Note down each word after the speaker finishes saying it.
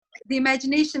the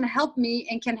imagination helped me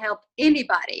and can help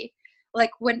anybody.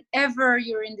 Like whenever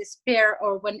you're in despair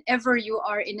or whenever you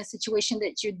are in a situation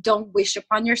that you don't wish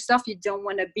upon yourself, you don't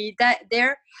want to be that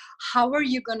there, how are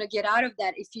you going to get out of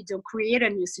that if you don't create a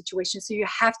new situation? So you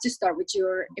have to start with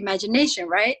your imagination,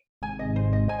 right?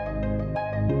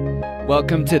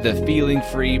 Welcome to the Feeling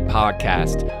Free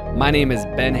podcast. My name is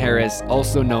Ben Harris,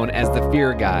 also known as the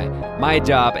Fear Guy. My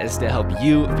job is to help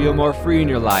you feel more free in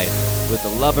your life with the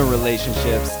love and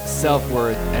relationships,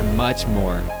 self-worth, and much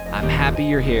more. I'm happy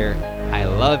you're here. I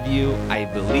love you. I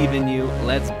believe in you.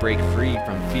 Let's break free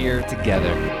from fear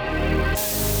together.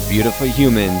 Beautiful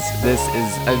humans, this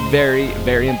is a very,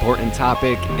 very important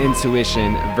topic,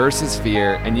 intuition versus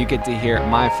fear, and you get to hear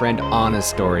my friend Anna's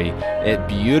story. It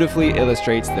beautifully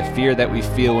illustrates the fear that we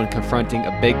feel when confronting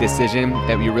a big decision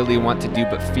that we really want to do,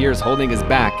 but fear is holding us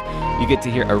back. You get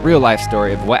to hear a real life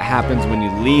story of what happens when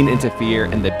you lean into fear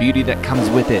and the beauty that comes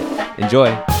with it.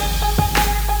 Enjoy.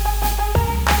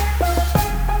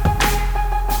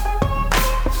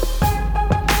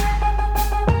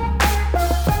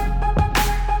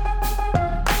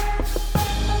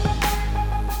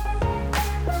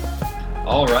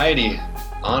 Alrighty,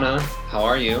 Anna, how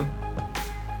are you?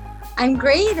 I'm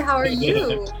great. How are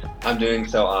you? I'm doing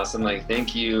so awesome.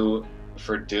 Thank you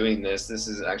for doing this. This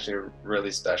is actually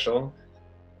really special.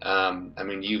 Thank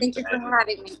you for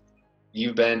having me.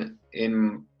 You've been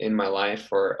in my life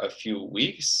for a few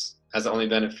weeks. Has it only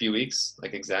been a few weeks?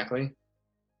 Exactly?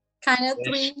 Kind of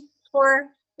 3,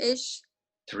 4-ish.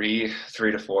 3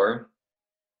 to 4.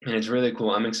 And it's really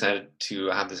cool. I'm excited to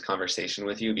have this conversation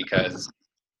with you because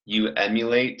you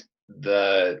emulate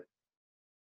the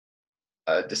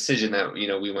decision that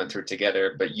we went through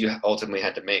together, but you ultimately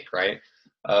had to make, right?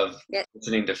 Of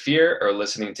listening to fear or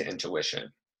listening to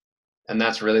intuition. And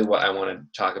that's really what I want to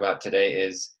talk about today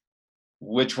is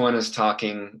which one is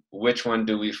talking, which one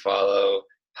do we follow,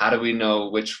 how do we know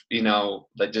which,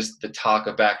 just the talk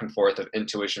of back and forth of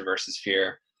intuition versus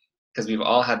fear. Because we've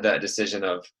all had that decision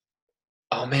of,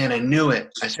 oh man, I knew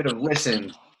it. I should have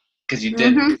listened. Because you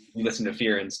didn't listen to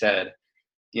fear instead,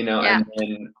 and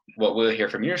then what we'll hear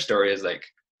from your story is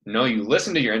no, you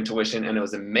listened to your intuition and it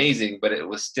was amazing, but it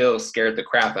was still scared the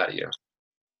crap out of you.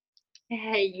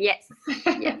 Yes.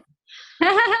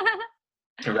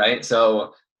 Right.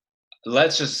 So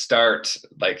let's just start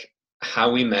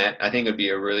how we met. I think it would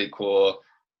be a really cool,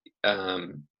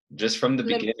 just from the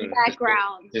beginning,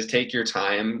 background. Just take your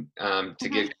time to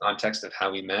give context of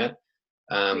how we met.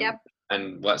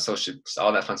 And what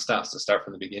all that fun stuff. So start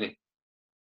from the beginning.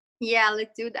 Yeah,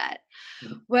 let's do that.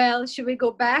 Well, should we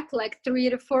go back 3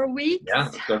 to 4 weeks? Yeah,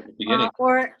 let's go to the beginning.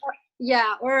 Or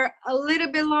a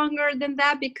little bit longer than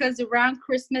that, because around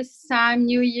Christmas time,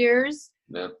 New Year's,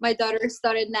 my daughter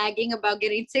started nagging about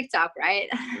getting TikTok, right?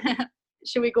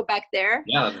 Should we go back there?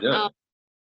 Yeah, let's do it.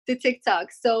 To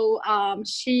TikTok. So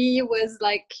she was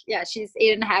she's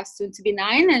 8.5, soon to be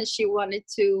 9, and she wanted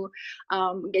to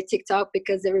get TikTok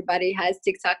because everybody has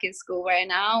TikTok in school right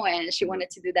now, and she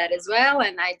wanted to do that as well.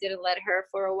 And I didn't let her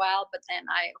for a while, but then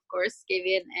I of course gave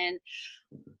in, and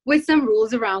with some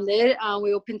rules around it,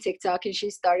 we opened TikTok, and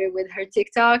she started with her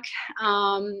TikTok,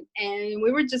 and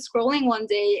we were just scrolling one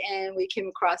day, and we came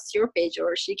across your page,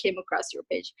 or she came across your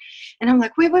page, and I'm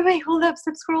like, wait, hold up,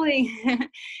 stop scrolling.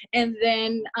 And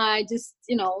then I just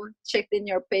checked in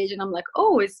your page, and I'm like,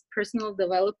 oh, it's personal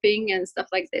developing and stuff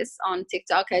like this on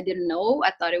TikTok. I didn't know.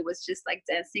 I thought it was just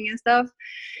dancing and stuff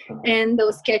and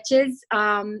those sketches,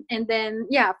 and then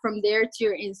from there to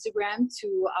your Instagram,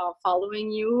 to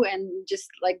following you, and just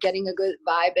getting a good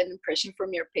vibe and impression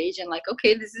from your page, and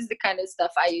okay, this is the kind of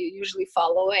stuff I usually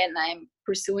follow and I'm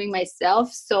pursuing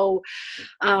myself. So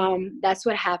that's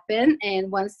what happened. And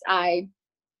once I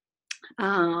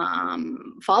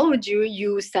followed you,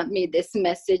 you sent me this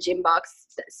message inbox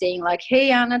saying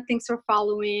hey, Anna, thanks for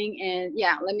following, and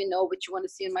let me know what you want to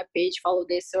see on my page, follow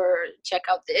this or check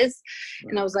out this.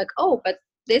 And I was like, oh, but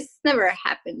this never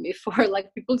happened before.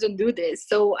 People don't do this.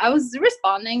 So I was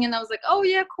responding, and I was like, oh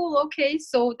yeah, cool, okay.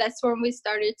 So that's when we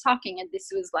started talking, and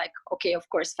this was okay, of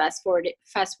course, fast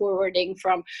forwarding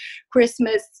from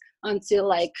Christmas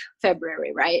until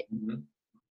February, right?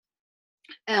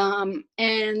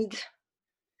 And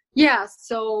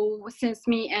so since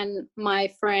me and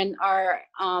my friend are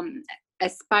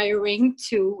aspiring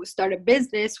to start a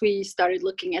business, we started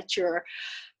looking at your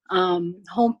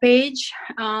homepage,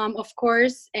 of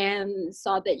course, and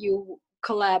saw that you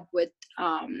collab with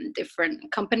different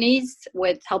companies,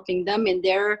 with helping them in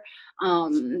their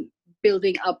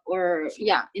building up, or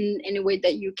in any way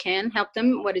that you can help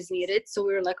them what is needed. So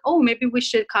we were like, oh, maybe we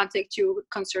should contact you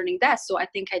concerning that. So I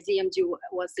think I DM'd you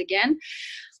once again,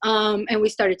 and we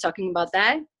started talking about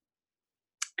that.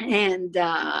 And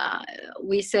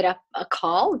we set up a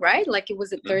call, right? Like it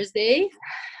was a Thursday,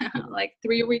 like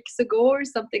 3 weeks ago or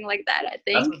something like that, I That's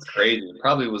think. what's crazy. It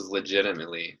probably was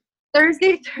legitimately.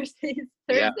 Thursdays.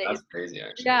 Yeah, that's crazy,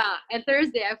 actually. Yeah, and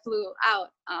Thursday I flew out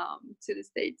to the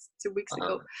States 2 weeks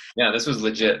Uh-huh. ago. Yeah, this was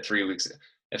legit 3 weeks.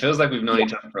 It feels like we've known Yeah,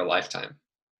 each other for a lifetime.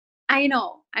 I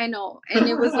know, and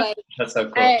it was like, That's so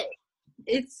cool.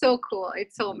 it's so cool,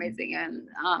 it's so amazing, and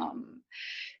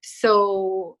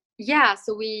so yeah,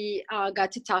 so we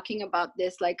got to talking about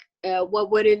this, like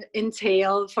what would it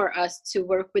entail for us to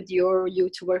work with you, or you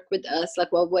to work with us,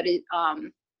 like what would it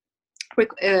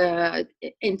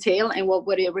entail, and what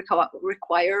would it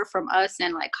require from us,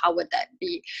 and like how would that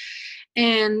be.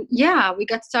 And yeah, we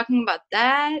got to talking about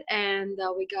that, and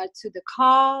we got to the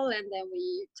call, and then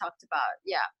we talked about,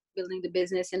 yeah, building the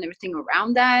business and everything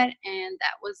around that. And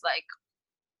that was like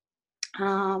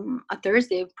a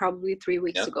Thursday, probably 3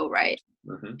 weeks Yep. ago, right?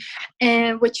 Mm-hmm.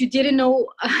 And what you didn't know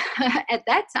at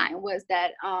that time was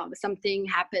that something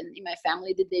happened in my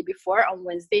family the day before, on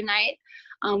Wednesday night.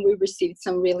 We received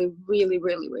some really, really,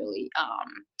 really, really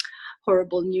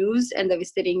horrible news and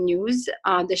devastating news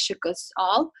that shook us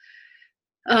all.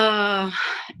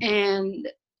 And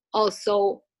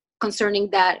also concerning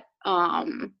that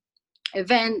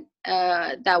event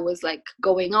that was like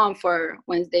going on for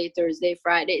Wednesday, Thursday,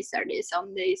 Friday, Saturday,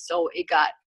 Sunday. So it got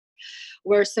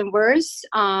worse and worse.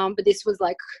 But this was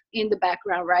like in the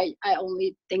background, right? I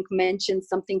only think mentioned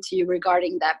something to you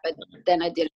regarding that, but then I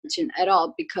didn't mention at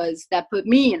all, because that put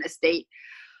me in a state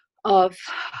of,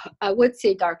 I would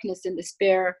say, darkness and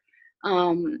despair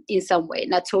in some way.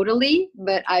 Not totally,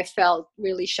 but I felt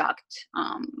really shocked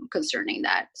concerning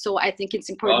that. So I think it's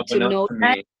important to know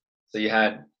that. So you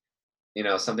had,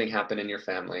 something happened in your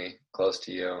family close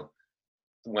to you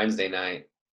Wednesday night,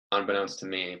 unbeknownst to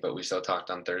me, but we still talked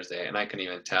on Thursday, and I couldn't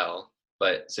even tell.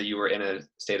 But so you were in a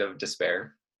state of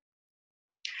despair.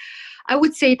 I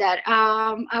would say that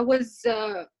I was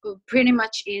pretty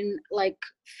much in like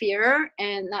fear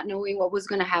and not knowing what was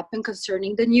going to happen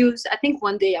concerning the news. I think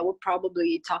one day I will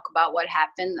probably talk about what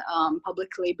happened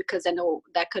publicly, because I know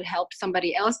that could help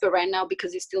somebody else. But right now,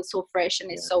 because it's still so fresh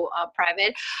and it's so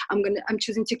private, I'm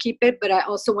choosing to keep it. But I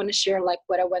also want to share like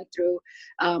what I went through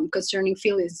concerning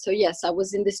feelings. So yes, I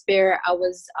was in despair. I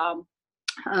was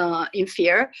in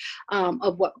fear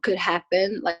of what could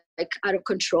happen, like out of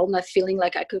control, not feeling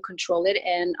like I could control it.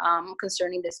 And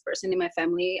concerning this person in my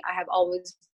family, I have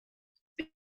always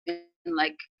been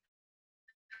like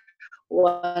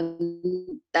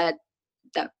one that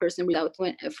person without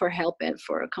for help and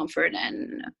for comfort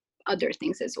and other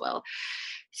things as well.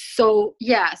 So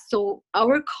yeah, so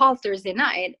our call Thursday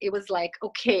night, it was like,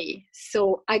 okay,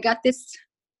 so I got this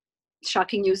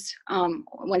shocking news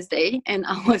Wednesday, and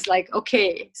I was like,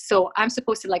 okay, so I'm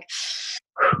supposed to like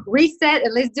reset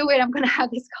and let's do it. I'm gonna have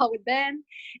this call with Ben.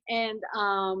 And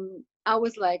I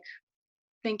was like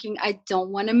thinking, I don't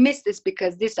want to miss this,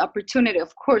 because this opportunity,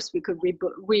 of course we could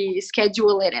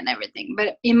reschedule it and everything,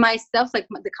 but in myself, like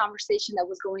the conversation that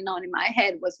was going on in my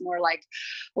head was more like,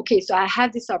 okay, so I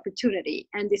have this opportunity,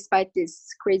 and despite this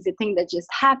crazy thing that just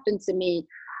happened to me,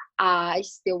 I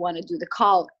still want to do the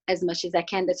call as much as I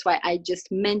can. That's why I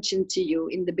just mentioned to you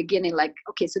in the beginning, like,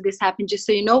 okay, so this happened, just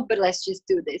so you know, but let's just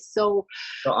do this. So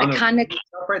I kind of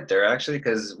right there, actually,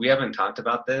 because we haven't talked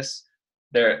about this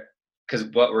there, because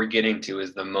what we're getting to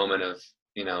is the moment of,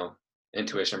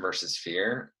 intuition versus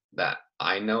fear that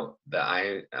I know that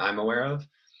I'm aware of.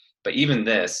 But even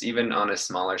this, even on a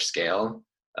smaller scale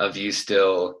of you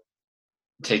still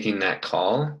taking that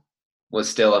call, was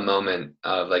still a moment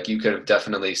of like, you could have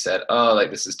definitely said, oh,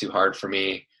 like this is too hard for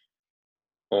me,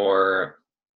 or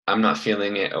I'm not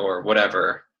feeling it, or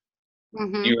whatever.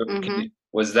 Did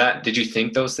you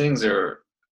think those things, or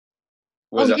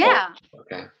was it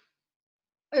okay?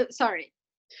 Sorry.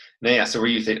 No, yeah. So were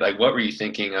you like, what were you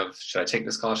thinking of? Should I take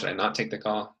this call? Should I not take the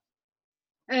call?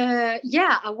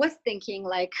 Yeah, I was thinking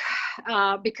like,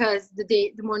 because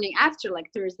the morning after,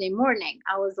 like Thursday morning,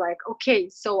 I was like, okay,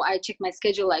 so I checked my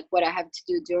schedule, like what I have to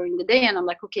do during the day. And I'm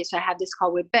like, okay, so I have this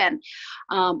call with Ben,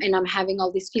 and I'm having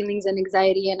all these feelings and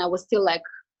anxiety. And I was still like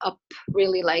up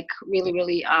really, like really,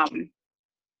 really,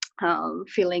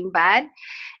 feeling bad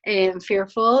and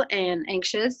fearful and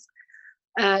anxious,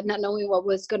 not knowing what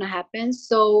was going to happen.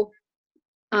 So,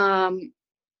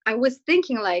 I was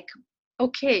thinking like,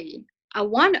 okay, I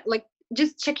want, like,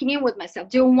 just checking in with myself.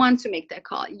 Do I want to make that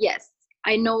call? Yes.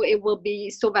 I know it will be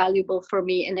so valuable for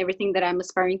me and everything that I'm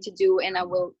aspiring to do. And I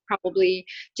will probably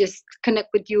just connect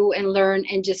with you and learn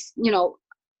and just,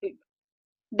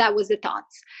 that was the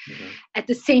thoughts. At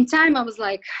the same time, I was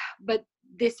like, but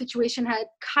this situation had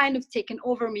kind of taken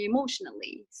over me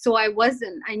emotionally. So I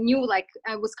knew like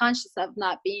I was conscious of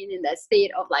not being in that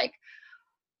state of like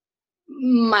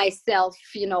myself,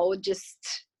 just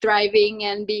thriving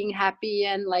and being happy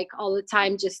and like all the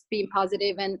time just being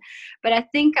positive. But I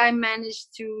think I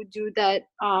managed to do that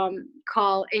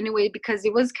call anyway, because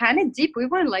it was kind of deep. We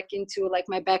went like into like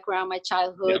my background, my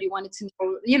childhood. You wanted to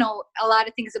know, a lot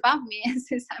of things about me. And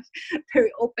since I'm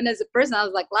very open as a person, I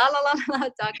was like la la la la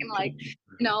talking like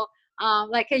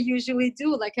like I usually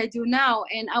do, like I do now.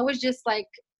 And I was just like,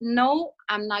 no,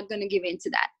 I'm not going to give in to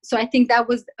that. So I think that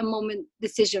was a moment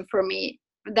decision for me,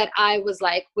 that I was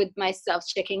like with myself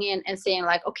checking in and saying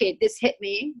like, okay, this hit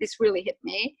me. This really hit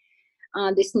me.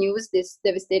 This news, this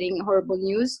devastating, horrible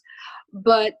news.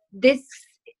 But this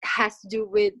has to do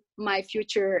with my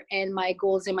future and my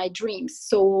goals and my dreams.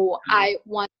 So I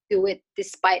want to do it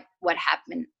despite what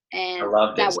happened. And I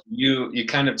love this. You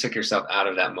kind of took yourself out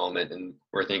of that moment and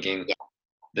were thinking,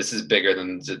 this is bigger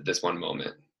than this one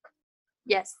moment.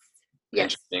 Yes.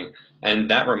 Interesting. And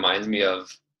that reminds me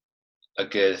of a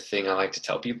good thing I like to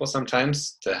tell people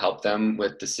sometimes to help them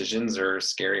with decisions or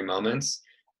scary moments.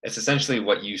 It's essentially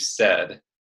what you said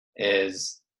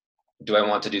is, do I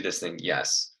want to do this thing?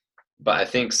 Yes. But I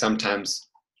think sometimes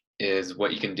is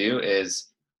what you can do is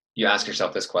you ask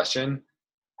yourself this question: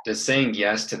 does saying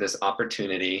yes to this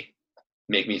opportunity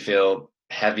make me feel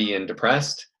heavy and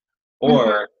depressed?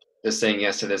 Or does saying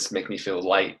yes to this make me feel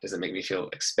light? Does it make me feel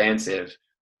expansive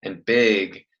and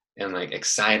big and like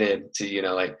excited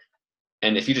to,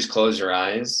 and if you just close your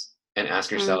eyes and ask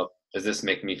yourself, does this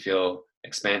make me feel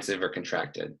expansive or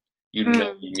contracted? You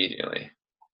know immediately.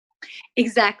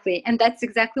 Exactly. And that's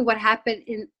exactly what happened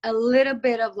in a little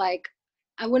bit of like,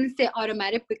 I wouldn't say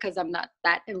automatic because I'm not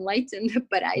that enlightened,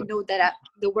 but I know that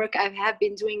the work I have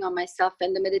been doing on myself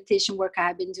and the meditation work I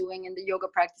have been doing and the yoga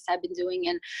practice I've been doing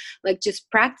and like just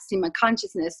practicing my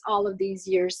consciousness all of these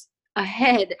years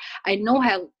ahead, I know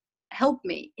how help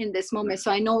me in this moment.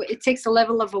 So I know it takes a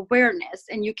level of awareness,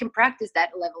 and you can practice that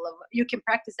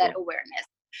awareness.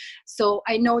 So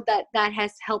I know that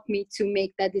has helped me to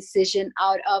make that decision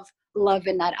out of love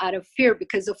and not out of fear,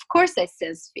 because of course I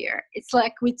sense fear. It's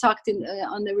like we talked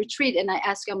on the retreat, and I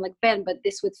asked you, I'm like, Ben, but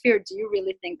this with fear, do you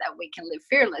really think that we can live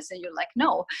fearless? And you're like,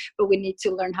 no, but we need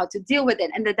to learn how to deal with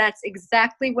it. And that's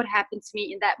exactly what happened to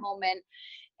me in that moment.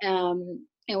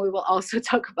 And we will also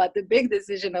talk about the big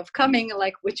decision of coming,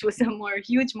 like, which was a more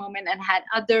huge moment and had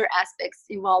other aspects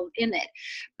involved in it.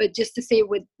 But just to say,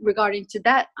 with regarding to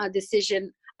that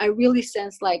decision, I really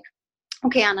sense like,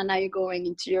 okay, Anna, now you're going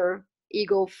into your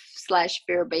ego /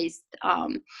 fear-based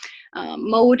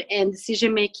mode and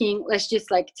decision making. Let's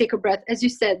just like take a breath, as you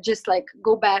said, just like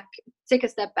go back, take a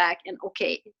step back, and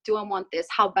okay, do I want this?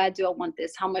 How bad do I want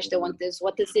this? How much do I want this?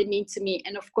 What does it mean to me?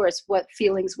 And of course, what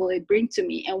feelings will it bring to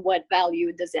me, and what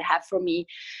value does it have for me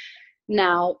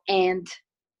now and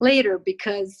later?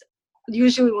 Because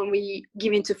usually when we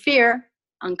give into fear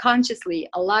unconsciously,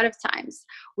 a lot of times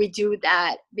we do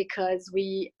that because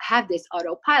we have this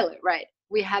autopilot, right?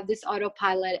 We have this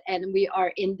autopilot and we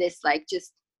are in this like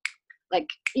just like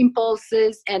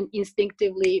impulses, and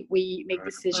instinctively we make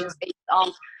decisions based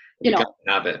on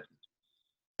habit.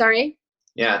 Sorry?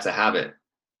 Yeah, it's a habit.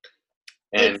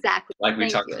 And exactly. Like we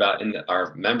talked about in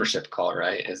our membership call,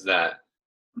 right, is that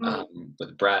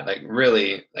with Brad, like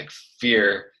really like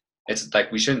fear, it's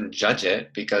like we shouldn't judge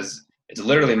it because it's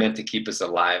literally meant to keep us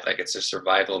alive. Like it's a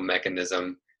survival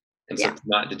mechanism. And so it's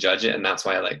not to judge it. And that's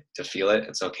why I like to feel it.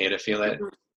 It's okay to feel it.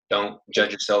 Don't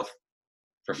judge yourself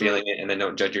for feeling it, and then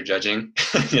don't judge your judging.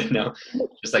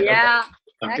 Just like, okay,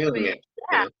 I'm feeling it.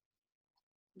 Yeah.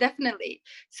 Definitely.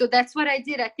 So that's what I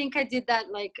did. I think I did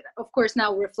that, like, of course,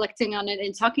 now reflecting on it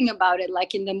and talking about it,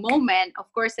 like in the moment,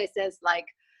 of course, I says like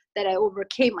that I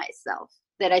overcame myself,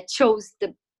 that I chose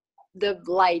the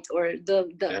light, or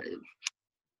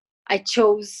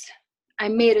I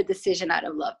made a decision out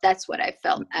of love. That's what I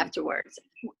felt afterwards,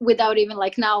 without even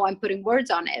like now I'm putting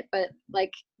words on it, but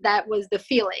like that was the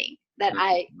feeling that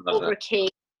I overcame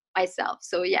myself.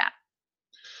 So yeah.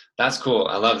 That's cool.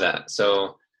 I love that.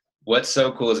 So what's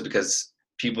so cool is because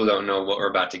people don't know what we're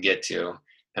about to get to.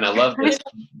 And I love this,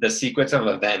 the sequence of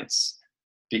events,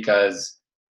 because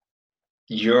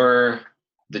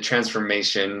the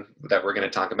transformation that we're going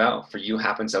to talk about for you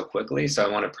happened so quickly. So I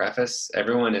want to preface,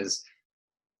 everyone is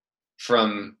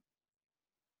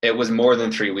it was more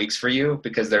than 3 weeks for you,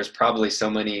 because there's probably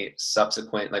so many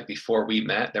subsequent, like before we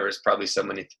met, there was probably so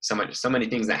many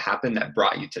things that happened that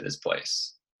brought you to this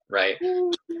place, right?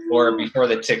 Or before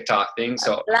the TikTok thing.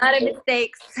 So a lot of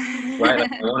mistakes. Right.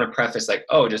 Like, I want to preface like,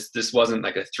 this wasn't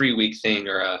like a 3-week thing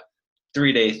or a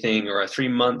 3-day thing or a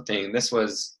 3-month thing. This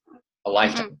was a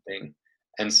lifetime thing.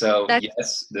 And so, That's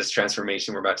yes, this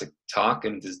transformation we're about to talk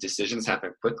and these decisions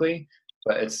happen quickly,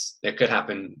 but it could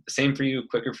happen the same for you,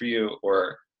 quicker for you,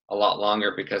 or a lot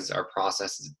longer because our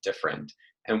process is different.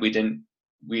 And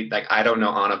I don't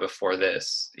know Anna before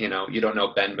this, you don't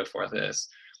know Ben before this.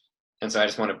 And so I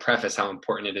just want to preface how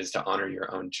important it is to honor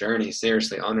your own journey.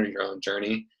 Seriously, honor your own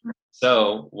journey.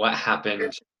 So what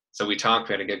happened? So we talked,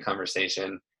 we had a good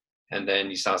conversation, and then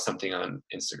you saw something on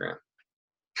Instagram.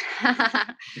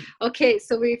 Okay,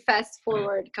 so we fast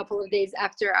forward a couple of days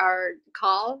after our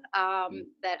call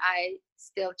that I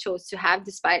still chose to have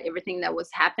despite everything that was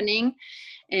happening.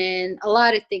 And a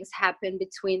lot of things happened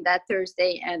between that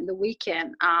Thursday and the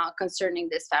weekend concerning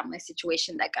this family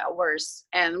situation that got worse.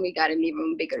 And we got an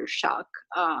even bigger shock,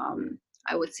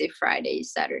 I would say Friday,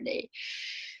 Saturday.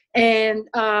 And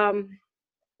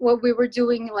what we were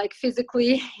doing like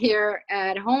physically here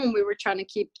at home, we were trying to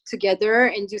keep together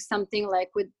and do something like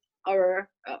with our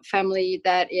family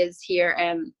that is here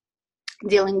and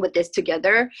dealing with this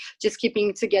together, just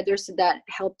keeping together. So that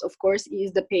helped, of course,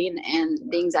 ease the pain and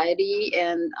the anxiety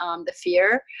and the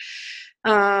fear.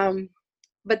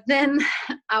 But then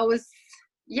I was,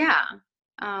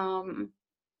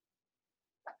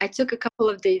 I took a couple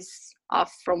of days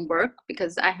off from work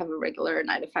because I have a regular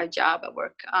 9-to-5 job. I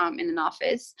work in an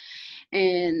office,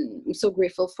 and I'm so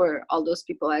grateful for all those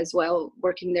people as well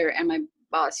working there, and my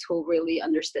boss who really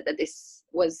understood that this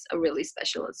was a really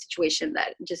special situation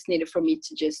that just needed for me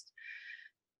to just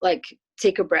like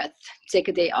take a breath, take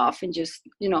a day off, and just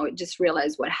just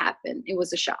realize what happened. It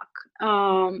was a shock.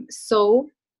 So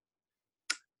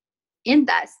in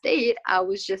that state, I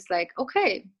was just like,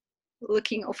 okay,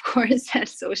 looking of course at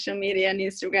social media and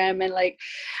Instagram and like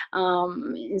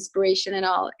inspiration and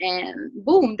all, and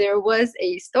boom, there was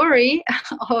a story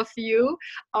of you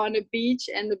on a beach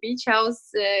and the beach house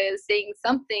saying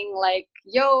something like,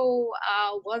 yo,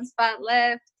 one spot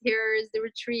left, here's the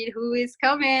retreat, who is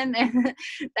coming? And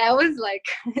that was like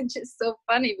just so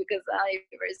funny because I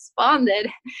responded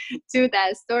to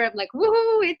that story. I'm like,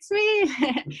 woohoo, it's me.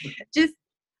 Just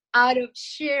out of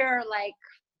sheer like,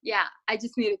 I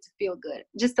just needed to feel good.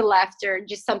 Just the laughter,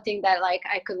 just something that like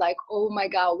I could like, oh my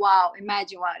God, wow,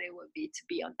 imagine what it would be to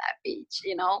be on that beach,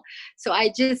 So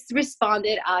I just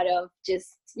responded out of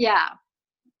just,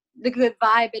 the good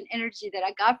vibe and energy that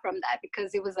I got from that,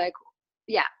 because it was like,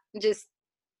 just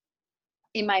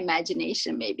in my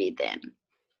imagination maybe then.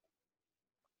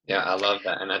 Yeah, I love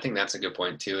that. And I think that's a good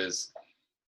point too, is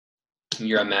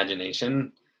your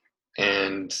imagination.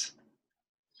 And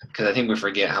because I think we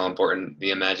forget how important the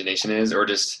imagination is, or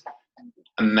just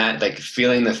like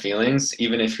feeling the feelings,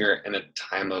 even if you're in a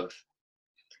time of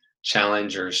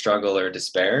challenge or struggle or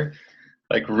despair,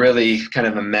 like really kind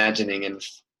of imagining and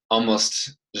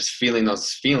almost just feeling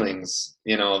those feelings,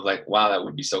 of like, wow, that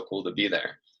would be so cool to be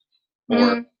there.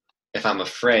 Or if I'm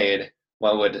afraid,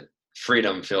 what would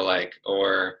freedom feel like?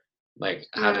 Or like,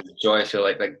 how does joy feel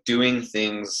like doing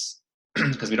things,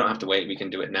 because we don't have to wait, we can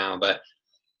do it now. But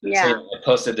so I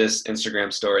posted this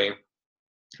Instagram story.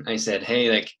 I said, hey,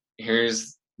 like,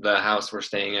 here's the house we're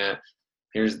staying at.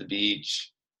 Here's the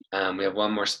beach. We have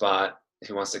one more spot if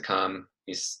he wants to come.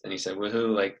 And he said,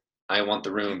 woohoo, like, I want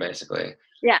the room, basically.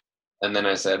 Yeah. And then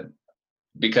I said,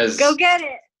 because go get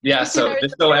it. Yeah. So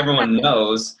just so everyone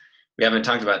knows, we haven't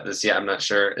talked about this yet, I'm not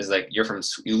sure, is like, you're from,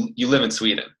 you live in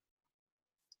Sweden.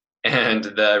 And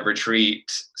the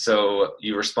retreat, so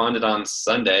you responded on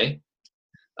Sunday.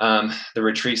 The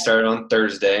retreat started on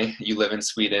Thursday. You live in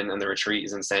Sweden, and the retreat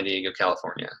is in San Diego,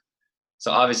 California. So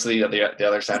obviously the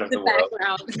other side of the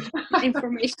world.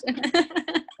 Information.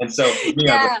 And so for me,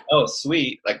 I was like, oh,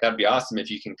 sweet. Like, that'd be awesome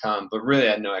if you can come. But really,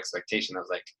 I had no expectation. I was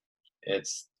like,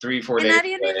 it's 3-4 days. And I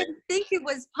didn't even think it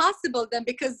was possible then,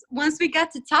 because once we got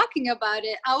to talking about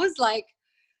it, I was like,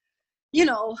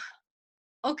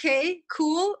 okay,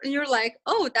 cool. And you're like,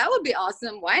 oh, that would be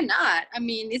awesome. Why not? I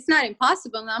mean, it's not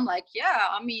impossible. And I'm like, yeah,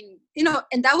 I mean,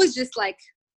 and that was just like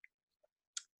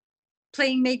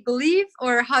playing make believe,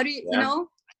 or how do you,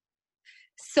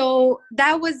 So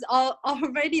that was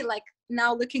already like,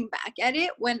 now looking back at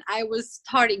it, when I was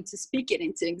starting to speak it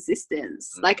into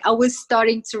existence, like I was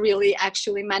starting to really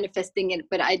actually manifesting it,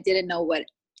 but I didn't know what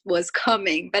was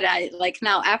coming. But I like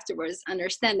now afterwards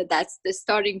understand that that's the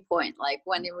starting point, like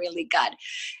when it really got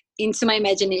into my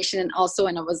imagination. And also,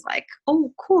 and I was like,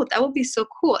 oh, cool, that would be so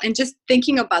cool. And just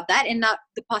thinking about that, and not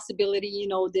the possibility,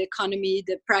 the economy,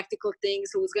 the practical things,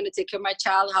 who's going to take care of my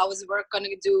child, how is work going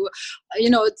to do,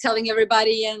 telling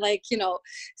everybody, and like,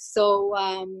 so.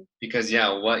 Because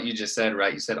what you just said,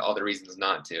 right? You said all the reasons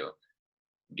not to.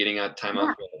 Getting out time off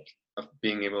work, of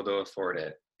being able to afford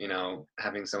it,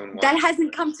 having someone that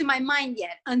hasn't come to my mind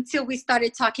yet until we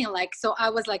started talking. Like, so I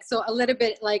was like, so a little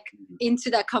bit like into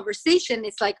that conversation.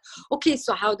 It's like, okay,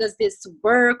 so how does this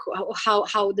work?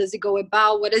 How does it go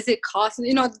about? What does it cost?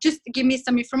 Just give me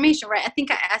some information, right? I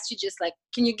think I asked you just like,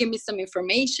 can you give me some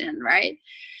information, right?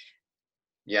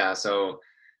 Yeah. So,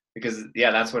 because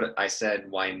that's what I said.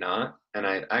 Why not? And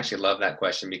I actually love that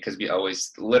question, because we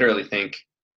always literally think,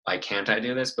 why can't I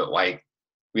do this? But why?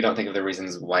 We don't think of the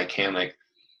reasons why can. Like,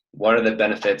 what are the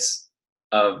benefits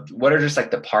what are just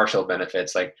like the partial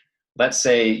benefits? Like, let's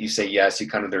say you say yes, you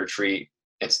come to the retreat,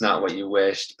 it's not what you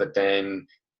wished, but then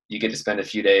you get to spend a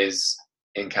few days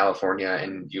in California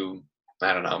and you,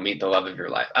 I don't know, meet the love of your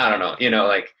life. I don't know,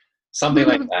 like something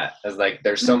like that. As like,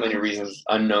 there's so many reasons,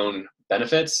 unknown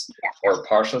benefits or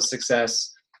partial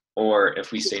success. Or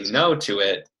if we say no to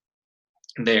it,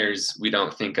 we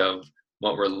don't think of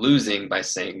what we're losing by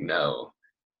saying no.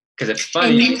 Because it's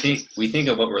funny, we think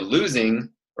of what we're losing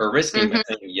or risking by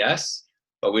saying yes,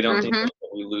 but we don't think of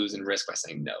what we lose and risk by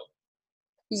saying no.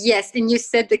 Yes, and you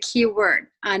said the key word,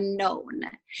 unknown.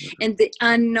 And the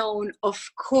unknown, of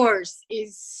course,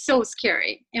 is so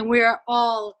scary. And we are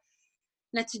all,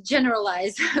 not to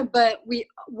generalize, but we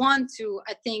want to,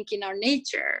 I think in our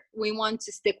nature, we want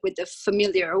to stick with the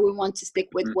familiar. We want to stick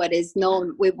with what is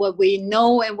known, with what we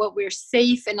know and what we're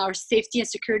safe, and our safety and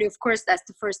security. Of course, that's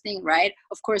the first thing, right?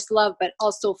 Of course, love, but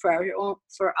also for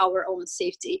our own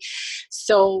safety.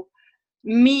 So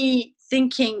me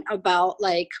thinking about,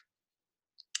 like,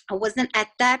 I wasn't at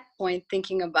that point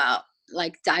thinking about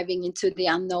like diving into the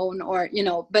unknown, or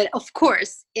but of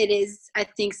course it is, I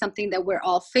think, something that we're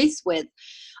all faced with,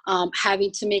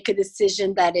 having to make a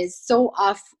decision that is so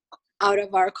out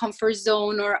of our comfort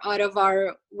zone, or out of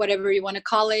our, whatever you want to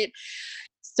call it.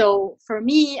 So for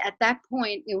me at that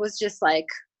point, it was just like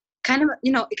kind of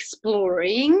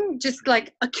exploring, just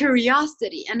like a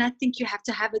curiosity. And I think you have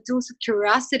to have a dose of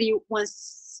curiosity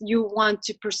once you want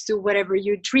to pursue whatever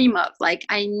you dream of. Like,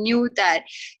 I knew that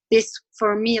this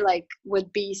for me like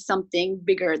would be something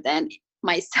bigger than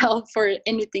myself or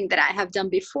anything that I have done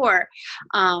before.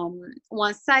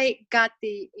 Once I got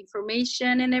the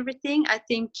information and everything, I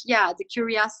think the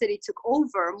curiosity took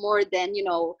over more than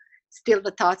still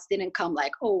the thoughts didn't come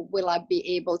like, oh, will I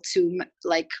be able to,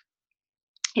 like,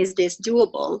 is this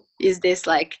doable? Is this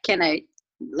like, can I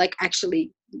like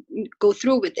actually go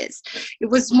through with this? It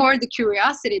was more the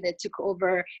curiosity that took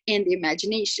over, and the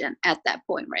imagination at that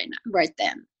point, right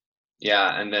then.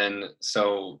 Yeah. And then,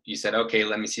 so you said, okay,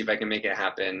 let me see if I can make it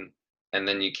happen. And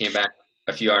then you came back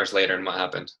a few hours later, and what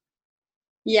happened?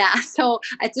 Yeah, so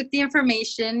I took the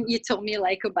information you told me,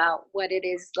 like, about what it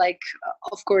is, like,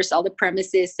 of course, all the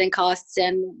premises and costs,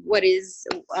 and what is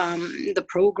the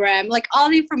program, like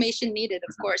all the information needed,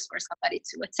 of course, for somebody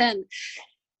to attend.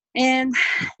 And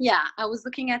I was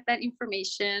looking at that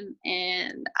information,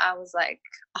 and I was like,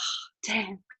 oh,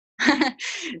 damn.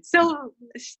 So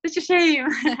such a shame.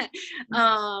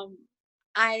 My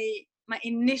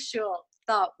initial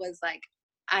thought was like,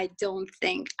 I don't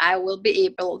think I will be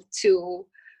able to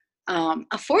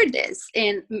afford this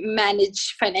and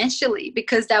manage financially,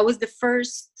 because that was the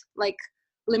first like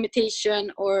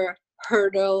limitation or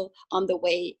hurdle on the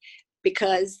way,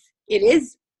 because it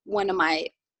is one of my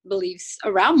beliefs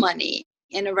around money,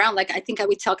 and around, like, I think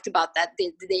we talked about that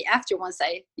the day after, once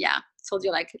I told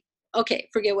you, like, okay,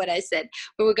 forget what I said,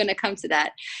 but we're going to come to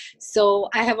that. So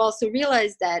I have also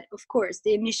realized that, of course,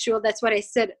 the initial, that's what I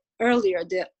said earlier,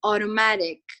 the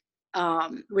automatic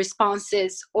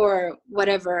responses, or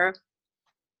whatever,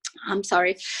 I'm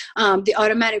sorry, the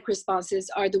automatic responses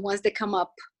are the ones that come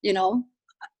up,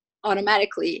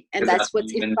 automatically, and that's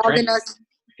what's involved in us.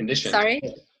 Conditioned. Sorry?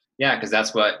 Yeah, because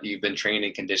that's what you've been trained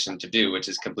and conditioned to do, which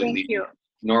is completely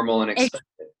normal and expected.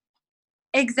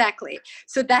 Exactly.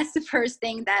 So that's the first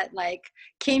thing that like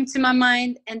came to my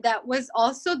mind, and that was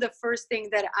also the first thing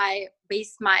that I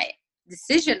based my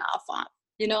decision off on,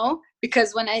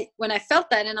 because when I felt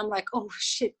that, and I'm like, oh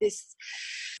shit, this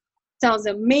sounds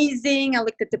amazing. I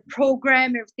looked at the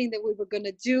program, everything that we were going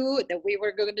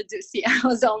to do. See, I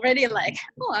was already like,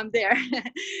 oh, I'm there.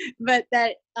 But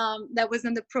that was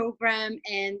in the program,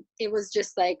 and it was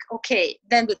just like, okay.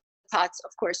 Then the thoughts,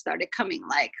 of course, started coming,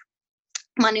 like,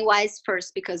 money-wise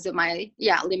first, because of my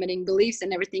limiting beliefs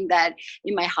and everything that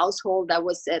in my household that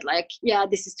was said, like,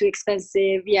 this is too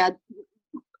expensive.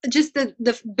 Just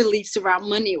the beliefs around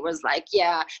money was like,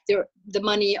 the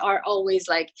money are always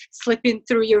like slipping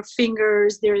through your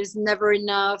fingers. There is never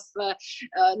enough.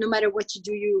 No matter what you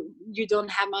do, you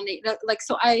don't have money. Like,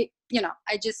 so I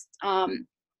just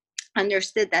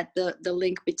understood that the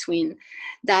link between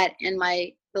that and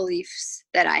my beliefs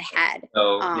that I had.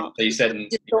 So, so you said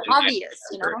just so obvious,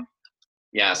 you know.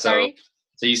 Yeah. So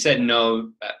you said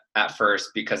no at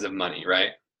first because of money,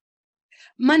 right?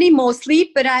 Money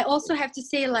mostly, but I also have to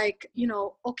say, like, you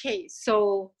know, okay,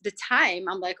 so the time,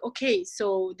 I'm like, okay,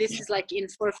 so this is like in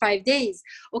 4 or 5 days.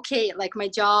 Okay, like my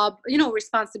job, you know,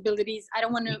 responsibilities. I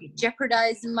don't want to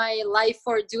jeopardize my life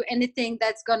or do anything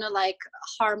that's gonna like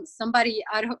harm somebody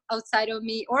outside of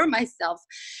me or myself.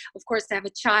 Of course, I have a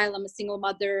child. I'm a single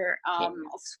mother.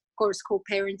 Of course,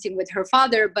 co-parenting with her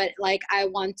father, but like I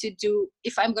want to do,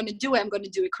 if I'm going to do it, I'm going to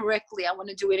do it correctly. I want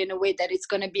to do it in a way that it's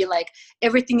going to be like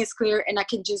everything is clear and I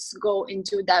can just go and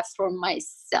do that for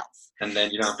myself. And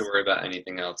then you don't have to worry about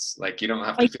anything else. Like you don't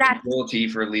have to feel guilty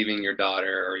for leaving your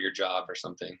daughter or your job or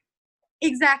something.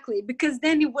 Exactly, because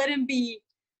then it wouldn't be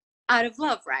out of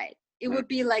love, right? It would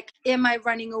be like, am I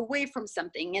running away from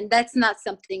something? And that's not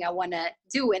something I want to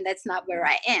do, and that's not where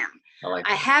I am.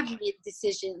 I have made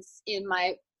decisions in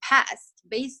my past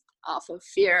based off of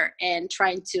fear and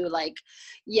trying to like,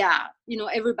 yeah, you know,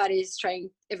 it's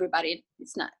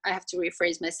not, I have to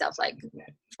rephrase myself, like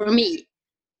for me,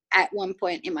 at one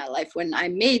point in my life when I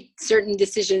made certain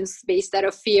decisions based out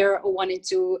of fear or wanted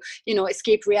to, you know,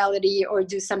 escape reality or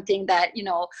do something that, you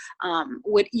know,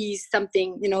 would ease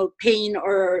something, you know, pain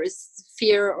or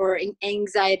fear or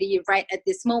anxiety right at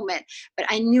this moment. But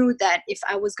I knew that if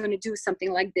I was going to do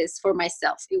something like this for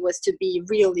myself, it was to be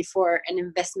really for an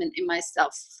investment in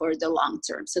myself for the long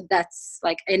term. So that's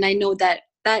like, and I know that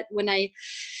when I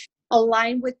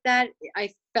aligned with that,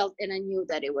 I felt and I knew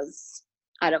that it was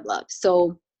out of love.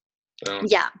 So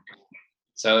yeah.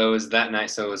 So it was that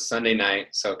night. So it was Sunday night.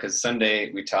 So because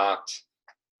Sunday we talked,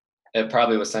 it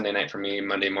probably was Sunday night for me,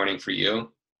 Monday morning for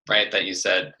you, right? That you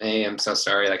said, hey, I'm so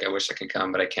sorry. Like, I wish I could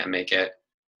come, but I can't make it.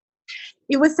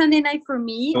 It was Sunday night for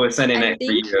me. It was Sunday night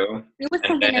for you. It was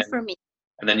Sunday night for me.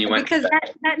 And then you went. Because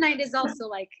that night is also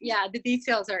like, yeah, the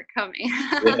details are coming.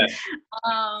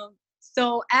 Yeah.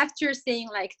 So after saying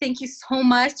like, thank you so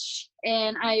much,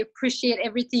 and I appreciate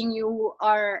everything you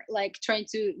are like trying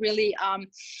to really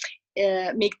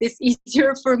make this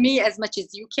easier for me as much as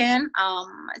you can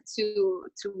to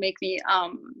make me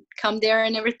come there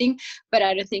and everything, but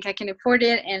I don't think I can afford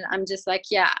it, and I'm just like,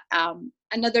 yeah,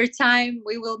 another time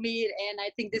we will meet, and I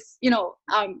think this, you know,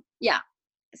 yeah,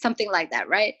 something like that,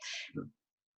 right?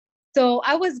 So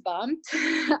I was bummed.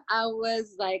 I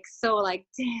was like, so like,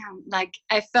 damn, like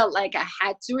I felt like I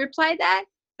had to reply that,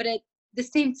 but at the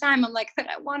same time, I'm like, but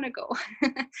I want to go.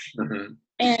 Mm-hmm.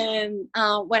 And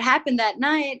what happened that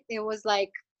night, it was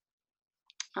like,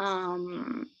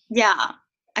 yeah,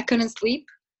 I couldn't sleep.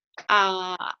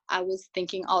 I was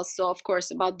thinking also, of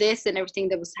course, about this and everything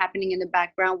that was happening in the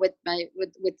background with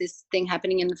this thing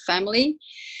happening in the family.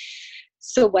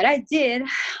 So what I did,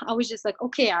 I was just like,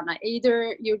 okay, Anna,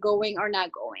 either you're going or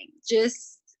not going.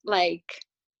 Just like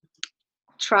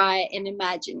try and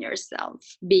imagine yourself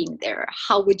being there.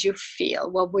 How would you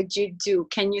feel? What would you do?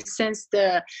 Can you sense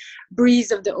the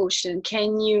breeze of the ocean?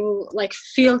 Can you like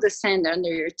feel the sand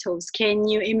under your toes? Can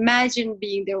you imagine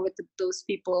being there with those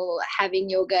people,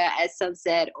 having yoga at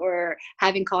sunset or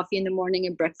having coffee in the morning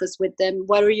and breakfast with them?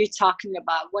 What are you talking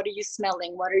about? What are you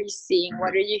smelling? What are you seeing?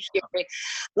 What are you hearing?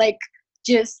 Like,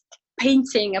 just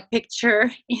painting a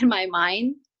picture in my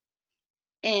mind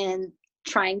and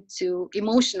trying to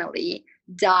emotionally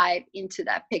dive into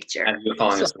that picture. As you were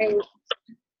falling asleep.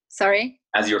 Sorry?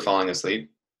 As you were falling asleep?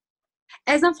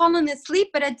 As I'm falling asleep,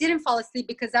 but I didn't fall asleep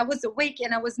because I was awake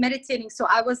and I was meditating. So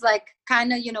I was like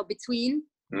kind of, you know, between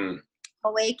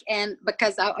awake and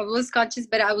because I was conscious,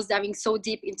 but I was diving so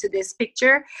deep into this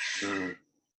picture.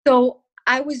 So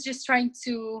I was just trying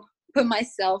to put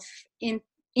myself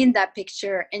in that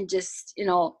picture and just, you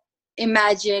know,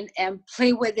 imagine and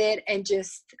play with it, and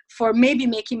just for maybe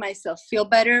making myself feel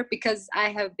better, because I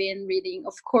have been reading,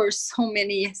 of course, so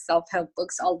many self-help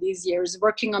books all these years,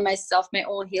 working on myself, my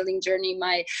own healing journey,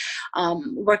 my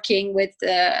working with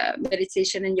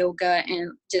meditation and yoga,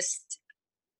 and just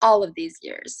all of these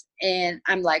years. And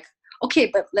I'm like, okay,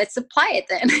 but let's apply it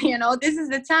then. You know, this is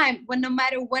the time when no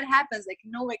matter what happens, like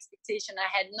no expectation.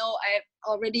 I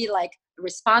already like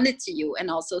responded to you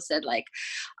and also said like,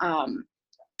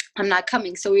 I'm not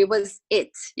coming. So it was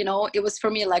you know, it was for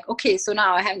me like, okay, so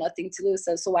now I have nothing to lose.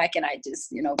 So why can I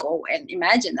just, you know, go and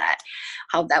imagine that,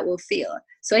 how that will feel.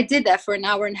 So I did that for an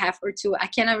hour and a half or two. I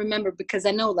cannot remember because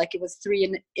I know like it was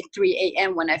 3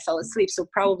 a.m. when I fell asleep. So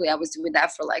probably I was doing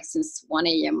that for like since 1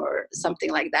 a.m. or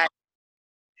something like that.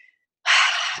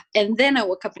 And then I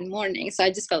woke up in the morning. So I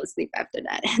just fell asleep after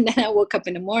that. And then I woke up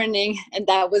in the morning, and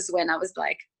that was when I was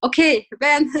like, okay,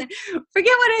 Ben, forget what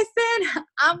I said.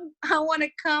 I want to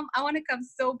come. I want to come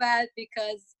so bad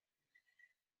because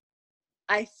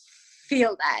I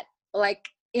feel that, like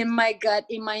in my gut,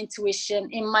 in my intuition,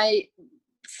 in my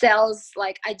cells,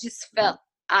 like I just felt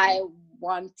I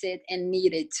wanted and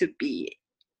needed to be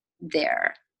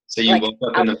there. So you Like, woke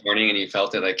up in the morning and you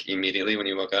felt it like immediately when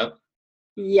you woke up?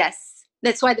 yes.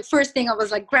 That's why the first thing I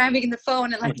was like grabbing the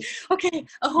phone and like, okay,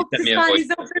 I hope the sun is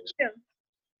over still.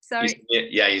 Sorry.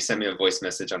 You sent me a voice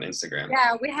message on Instagram.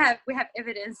 Yeah, we have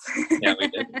evidence. Yeah, we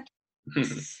did.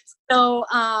 So,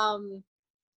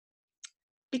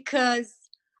 because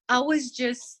I was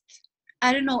just,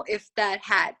 I don't know if that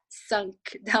had sunk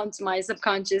down to my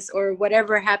subconscious or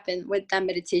whatever happened with that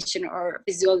meditation or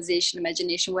visualization,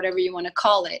 imagination, whatever you want to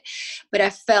call it. But I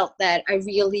felt that I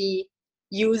really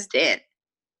used it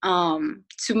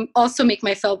to also make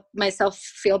myself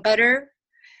feel better,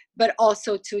 but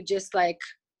also to just like,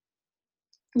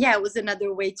 yeah, it was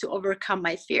another way to overcome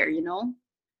my fear, you know?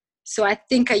 So I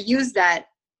think I used that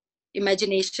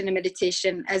imagination and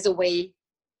meditation as a way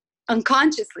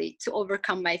unconsciously to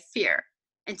overcome my fear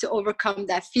and to overcome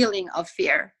that feeling of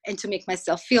fear and to make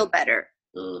myself feel better.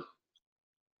 You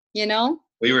know?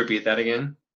 Will you repeat that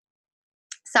again?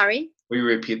 Sorry? Will you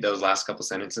repeat those last couple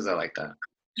sentences? I like that.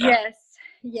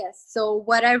 Yes. So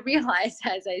what I realized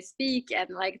as I speak, and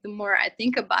like the more I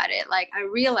think about it, like I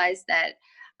realized that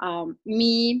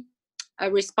me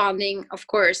responding, of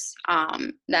course,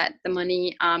 that the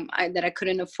money that I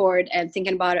couldn't afford, and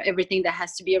thinking about everything that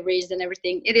has to be erased and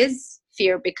everything, it is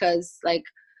fear, because like,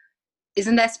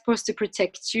 isn't that supposed to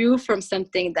protect you from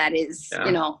something that is,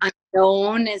 you know,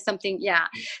 unknown and something? Yeah.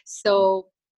 So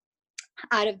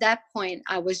out of that point,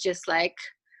 I was just like,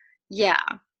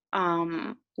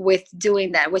 with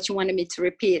doing that, what you wanted me to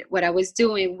repeat, what I was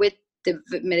doing with the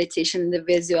meditation, the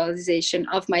visualization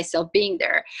of myself being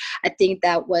there, I think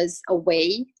that was a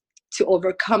way to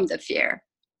overcome the fear.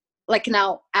 Like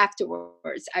now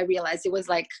afterwards, I realized it was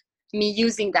like me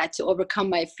using that to overcome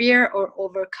my fear or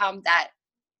overcome that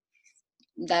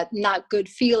not good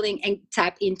feeling and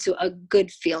tap into a good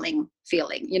feeling,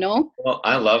 you know? Well,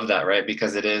 I love that, right?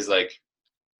 Because it is like,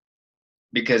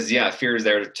 because fear is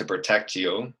there to protect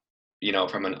you, you know,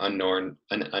 from an unknown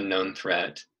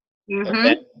threat.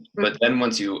 But then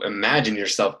once you imagine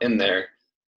yourself in there,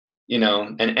 you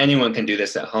know, and anyone can do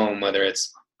this at home, whether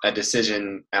it's a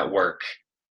decision at work,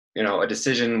 you know, a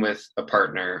decision with a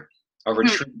partner, a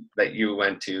retreat that you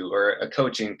went to, or a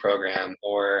coaching program,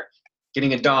 or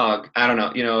getting a dog. I don't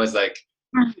know, you know, it's like,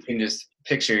 you can just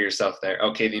picture yourself there.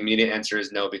 Okay, the immediate answer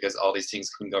is no, because all these things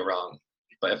can go wrong.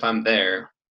 But if I'm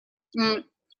there,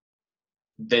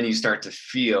 then you start to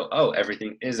feel, oh,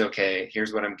 everything is okay.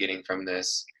 Here's what I'm getting from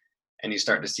this. And you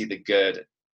start to see the good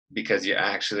because you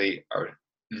actually are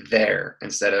there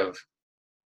instead of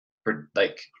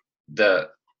like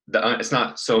it's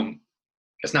not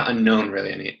unknown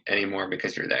really anymore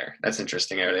because you're there. That's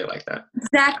interesting. I really like that.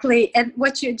 Exactly. And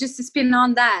what you just spin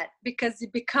on that, because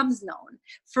it becomes known.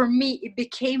 For me, it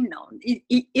became known.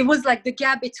 It was like the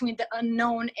gap between the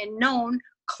unknown and known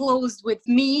closed with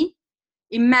me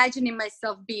imagining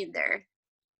myself being there.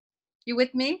 You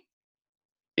with me?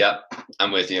 Yep,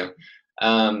 I'm with you.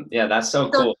 That's so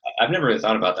cool. I've never really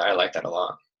thought about that. I like that a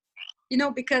lot. You know,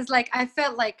 because like I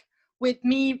felt like with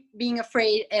me being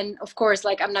afraid, and of course,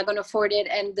 like I'm not going to afford it,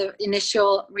 and the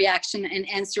initial reaction and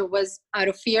answer was out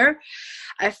of fear,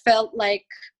 I felt like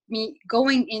me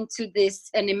going into this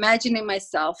and imagining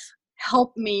myself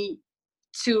helped me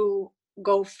to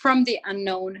go from the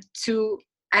unknown to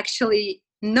actually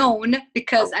known,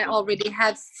 because I already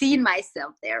have seen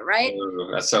myself there, right?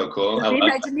 Ooh, that's so cool. So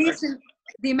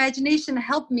the imagination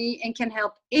helped me and can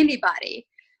help anybody.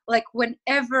 Like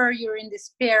whenever you're in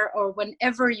despair, or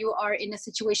whenever you are in a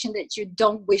situation that you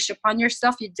don't wish upon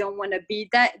yourself, you don't want to be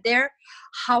there,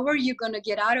 how are you going to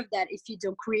get out of that if you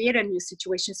don't create a new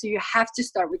situation? So you have to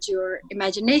start with your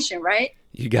imagination, right?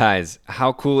 You guys,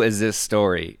 how cool is this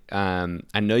story?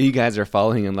 I know you guys are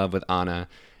falling in love with Anna.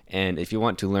 And if you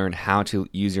want to learn how to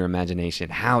use your imagination,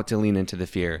 how to lean into the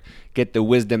fear, get the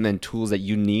wisdom and tools that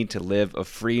you need to live a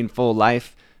free and full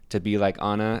life, to be like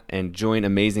Anna and join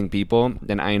amazing people,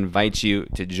 then I invite you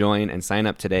to join and sign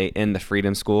up today in the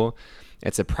Freedom School.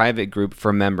 It's a private group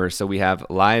for members, so we have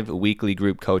live weekly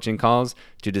group coaching calls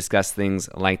to discuss things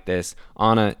like this.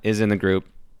 Anna is in the group,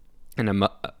 and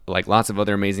like lots of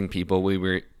other amazing people,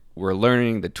 we're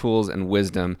learning the tools and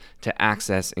wisdom to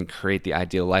access and create the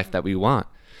ideal life that we want.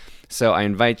 So I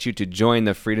invite you to join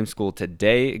the Freedom School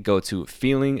today. Go to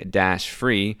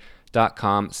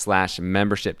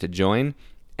feeling-free.com/membership to join.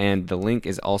 And the link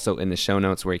is also in the show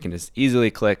notes, where you can just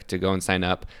easily click to go and sign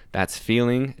up. That's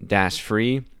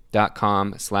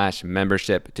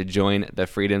feeling-free.com/membership to join the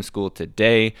Freedom School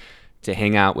today, to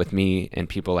hang out with me and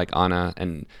people like Anna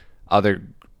and other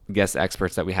guest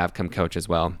experts that we have come coach as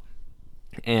well.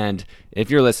 And if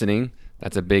you're listening,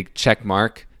 that's a big check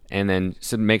mark. And then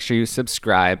make sure you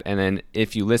subscribe. And then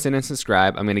if you listen and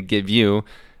subscribe, I'm going to give you,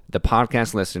 the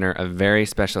podcast listener, a very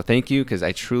special thank you, because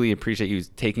I truly appreciate you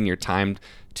taking your time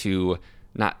to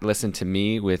not listen to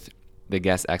me with the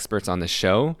guest experts on the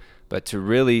show, but to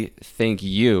really thank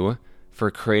you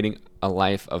for creating a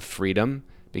life of freedom,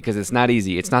 because it's not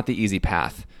easy. It's not the easy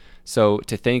path. So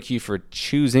to thank you for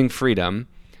choosing freedom,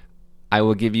 I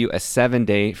will give you a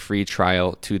 7-day free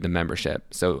trial to the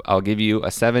membership. So I'll give you a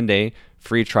 7-day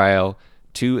free trial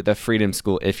to the Freedom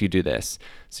School if you do this.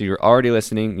 So you're already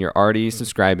listening, you're already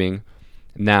subscribing.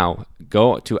 Now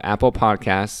go to Apple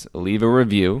Podcasts, leave a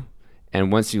review. And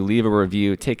once you leave a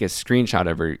review, take a screenshot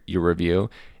of your review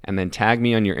and then tag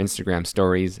me on your Instagram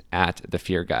stories at The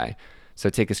Fear Guy. So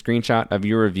take a screenshot of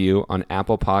your review on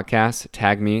Apple Podcasts,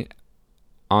 tag me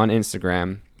on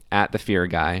Instagram at The Fear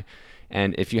Guy.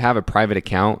 And if you have a private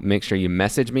account, make sure you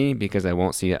message me because I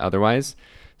won't see it otherwise.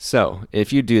 So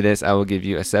if you do this, I will give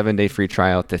you a 7-day free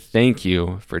trial to thank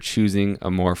you for choosing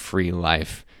a more free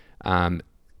life,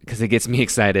 because it gets me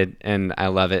excited and I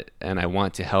love it. And I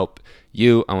want to help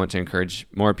you. I want to encourage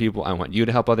more people. I want you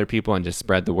to help other people and just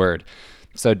spread the word.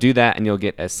 So do that and you'll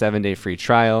get a 7-day free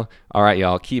trial. All right,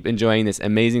 y'all, keep enjoying this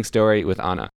amazing story with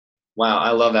Anna. Wow,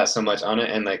 I love that so much, Anna.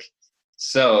 And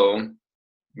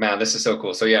man, this is so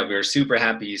cool. So yeah, we were super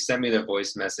happy. You sent me the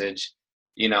voice message.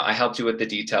 I helped you with the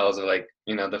details of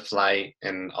the flight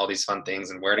and all these fun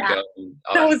things and where to go.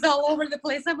 That was all over the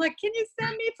place. I'm like, can you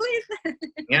send me, please?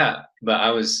 Yeah, but I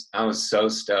was so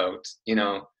stoked.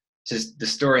 Just the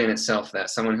story in itself that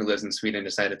someone who lives in Sweden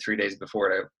decided 3 days before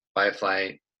to buy a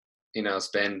flight,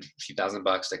 spend a few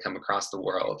 $1,000s to come across the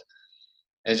world.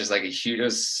 It's just it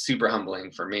was super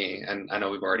humbling for me. And I know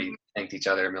we've already thanked each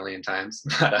other a million times.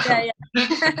 But, yeah.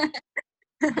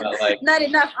 But not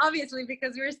enough, obviously,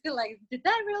 because we're still did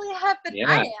that really happen?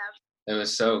 Yeah, I am. It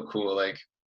was so cool.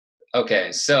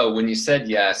 Okay, so when you said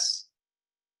yes,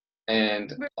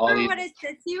 and remember what I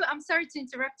said to you? I'm sorry to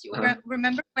interrupt you. Uh-huh.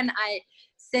 Remember when I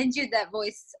sent you that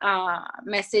voice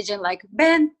message and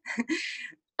Ben,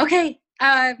 okay,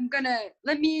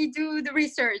 let me do the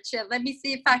research and let me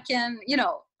see if I can,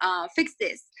 fix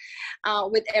this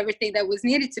with everything that was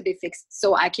needed to be fixed,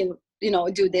 so I can,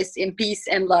 do this in peace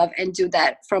and love and do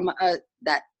that from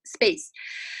that space.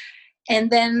 And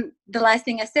then the last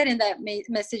thing I said in that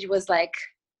message was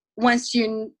once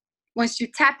you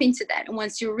tap into that, and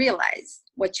once you realize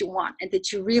what you want and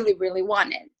that you really, really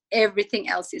want it, everything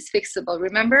else is fixable.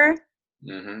 Remember?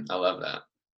 Mm-hmm. I love that.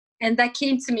 And that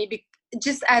came to me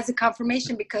just as a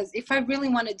confirmation, because if I really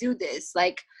want to do this,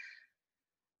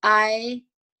 I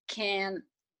can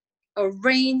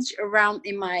arrange around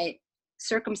in my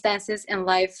circumstances in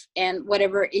life and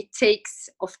whatever it takes,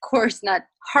 of course, not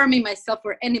harming myself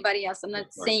or anybody else. I'm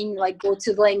not saying go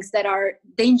to lengths that are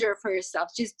danger for yourself.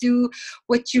 Just do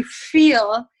what you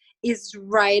feel is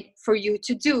right for you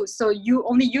to do. So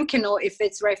only you can know if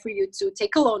it's right for you to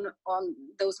take a loan on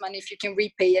those money, if you can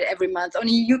repay it every month.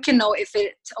 Only you can know if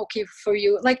it's okay for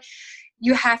you.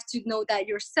 You have to know that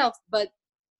yourself. But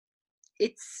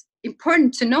it's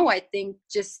important to know, I think,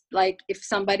 just if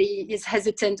somebody is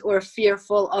hesitant or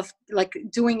fearful of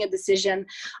doing a decision,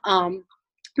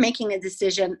 making a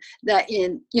decision that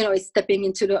is stepping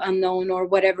into the unknown or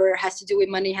whatever has to do with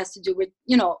money, has to do with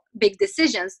big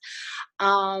decisions,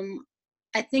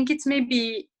 I think it's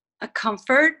maybe a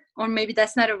comfort, or maybe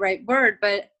that's not a right word,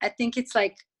 but I think it's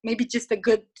maybe just a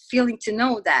good feeling to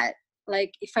know that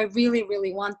if I really,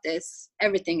 really want this,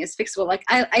 everything is fixable.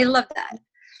 I love that.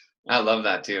 I love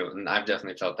that too. And I've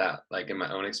definitely felt that in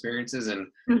my own experiences and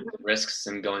mm-hmm. risks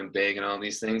and going big and all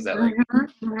these things that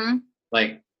mm-hmm.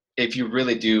 If you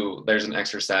really do, there's an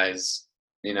exercise,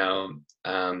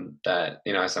 that,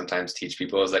 I sometimes teach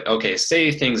people is okay, say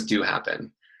things do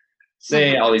happen.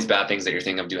 Say mm-hmm. all these bad things that you're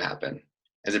thinking of do happen.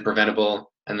 Is it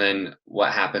preventable? And then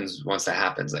what happens once that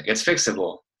happens? It's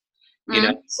fixable,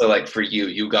 mm-hmm. So for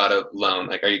you got a loan.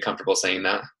 Are you comfortable saying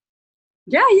that?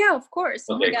 Yeah, of course.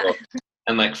 Okay, cool.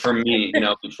 And for me,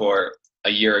 before a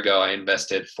year ago, I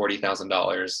invested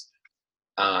 $40,000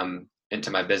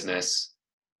 into my business,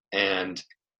 and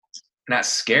that's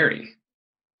scary.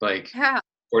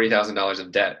 $40,000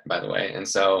 of debt, by the way. And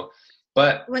so,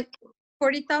 but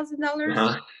 $40,000?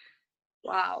 Uh-huh.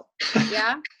 Wow.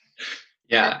 Yeah.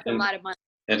 Yeah. That's a lot of money.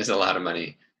 It is a lot of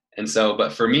money. And so,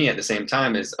 but for me at the same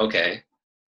time is, okay,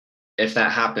 if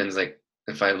that happens,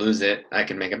 if I lose it, I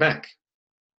can make it back.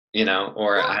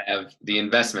 Or I have the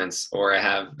investments, or I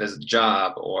have this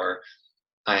job, or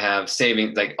I have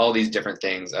savings, all these different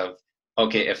things of,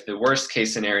 okay, if the worst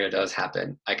case scenario does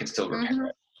happen, I can still repair mm-hmm.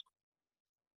 it.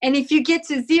 And if you get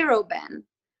to zero, Ben,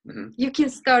 Mm-hmm. you can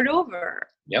start over.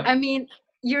 Yep. I mean,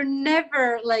 you're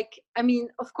never like, I mean,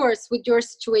 of course, with your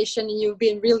situation, and you've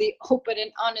been really open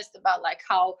and honest about like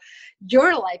how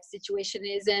your life situation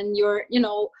is, and you're, you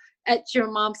know, at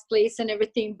your mom's place and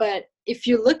everything. But if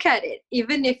you look at it,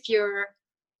 even if you're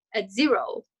at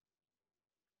zero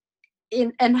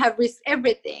and have risked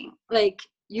everything, like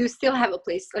you still have a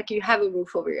place, like you have a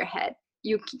roof over your head.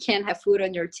 You can have food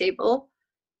on your table.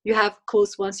 You have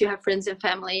close ones, you have friends and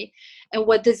family. And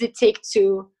what does it take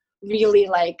to really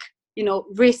like, you know,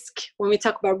 risk? When we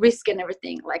talk about risk and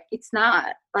everything, like it's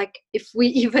not like, if we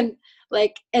even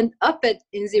like end up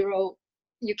in zero,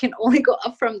 you can only go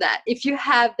up from that if you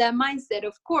have that mindset,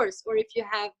 of course. Or if you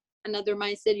have another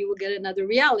mindset, you will get another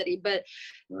reality. But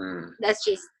that's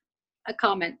just a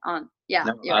comment on, yeah.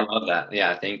 No, I love that.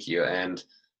 Yeah, thank you. And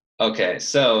okay,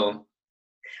 so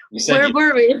you said where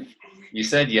were we? You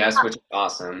said yes, which is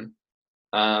awesome.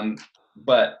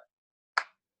 But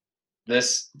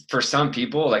this, for some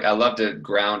people, like I love to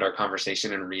ground our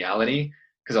conversation in reality,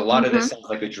 because a lot of this sounds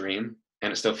like a dream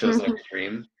and it still feels like a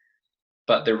dream.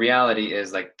 But the reality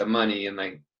is like the money and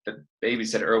like the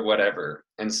babysitter or whatever.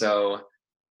 And so,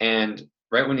 and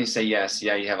right when you say yes,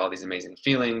 yeah, you have all these amazing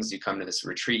feelings, you come to this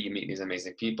retreat, you meet these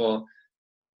amazing people,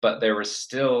 but there was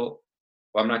still,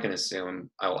 well, I'm not going to assume,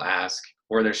 I will ask,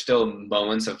 were there still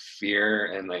moments of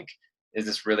fear and like, is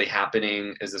this really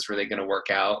happening? Is this really going to work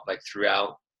out like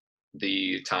throughout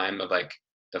the time of like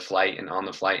the flight and on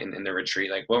the flight and in the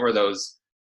retreat? Like what were those?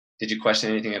 Did you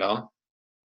question anything at all?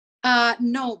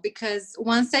 No, because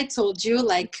once I told you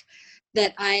like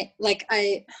that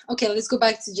okay, let's go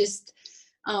back to just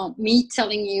me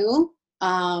telling you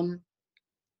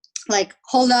like,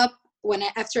 hold up,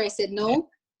 after I said no,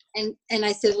 and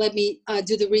I said, let me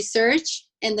do the research.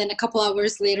 And then a couple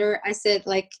hours later, I said,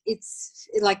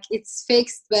 it's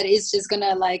fixed, but it's just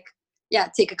gonna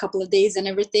take a couple of days and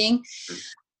everything.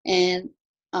 And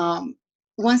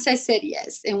once I said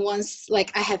yes, and once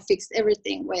I have fixed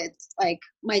everything with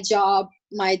my job,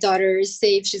 my daughter is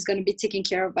safe. She's going to be taken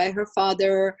care of by her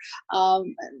father.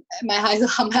 My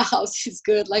house is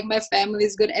good. My family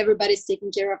is good. Everybody's taken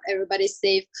care of. Everybody's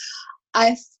safe.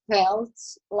 I felt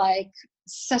like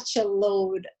such a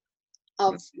load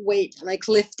of weight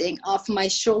lifting off my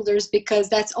shoulders, because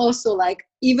that's also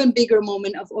even bigger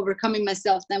moment of overcoming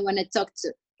myself than when I talked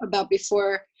about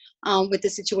before with the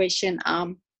situation.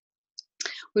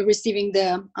 We're receiving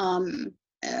the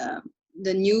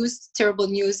news, terrible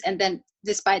news, and then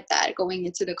despite that, going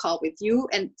into the call with you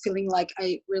and feeling like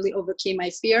I really overcame my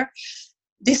fear.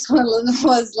 This one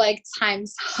was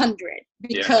times 100,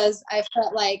 because I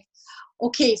felt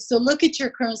okay, so look at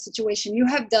your current situation. You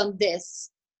have done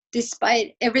this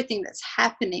despite everything that's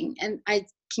happening. And I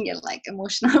can get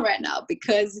emotional right now,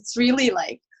 because it's really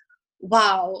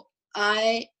wow,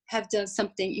 I have done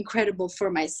something incredible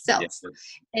for myself. Yes.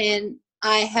 And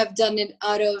I have done it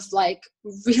out of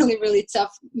really, really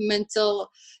tough mental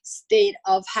state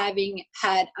of having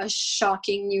had a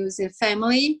shocking news in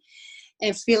family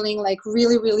and feeling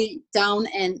really, really down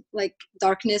and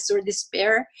darkness or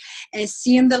despair, and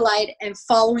seeing the light and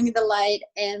following the light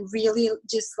and really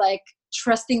just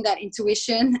trusting that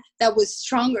intuition that was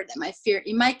stronger than my fear.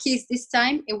 In my case, this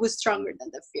time, it was stronger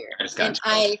than the fear. I just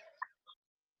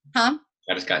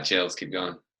got chills. Keep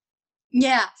going.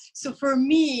 Yeah. So for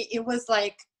me, it was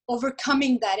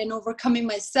overcoming that, and overcoming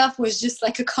myself was just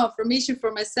a confirmation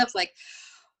for myself.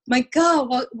 My God,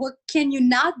 what can you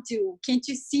not do? Can't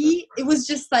you see? It was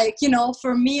just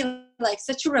for me,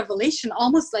 such a revelation,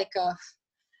 almost I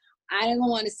don't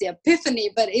want to say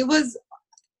epiphany, but it was,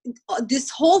 this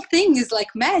whole thing is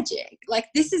magic.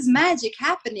 This is magic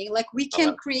happening. We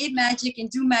can create magic and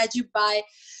do magic by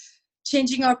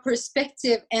changing our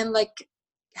perspective and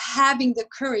having the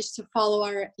courage to follow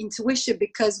our intuition.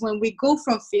 Because when we go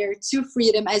from fear to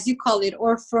freedom, as you call it,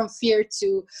 or from fear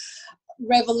to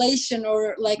revelation,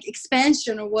 or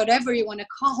expansion, or whatever you want to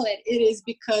call it, it is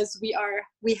because we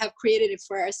have created it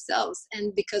for ourselves,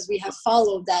 and because we have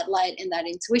followed that light and that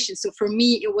intuition. So for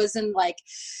me, it wasn't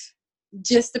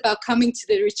just about coming to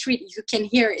the retreat. You can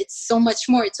hear it's so much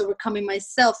more. It's overcoming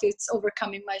myself. It's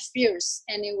overcoming my fears.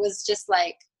 And it was just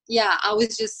I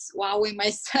was just wowing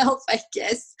myself, I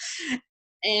guess.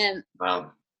 And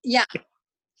wow. Yeah.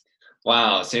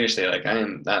 Wow. Seriously,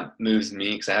 that moves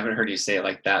me, because I haven't heard you say it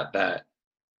like that,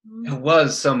 it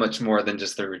was so much more than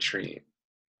just the retreat.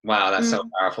 Wow. That's so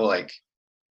powerful. It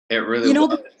really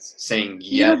was saying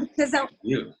yes to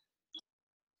you.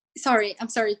 Sorry, I'm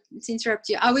sorry to interrupt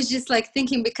you. I was just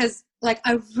thinking, because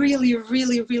I really,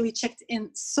 really, really checked in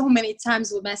so many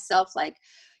times with myself,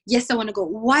 yes, I want to go.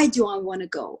 Why do I want to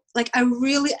go? Like, I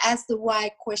really asked the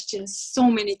why question so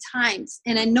many times.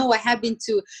 And I know I have been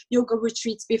to yoga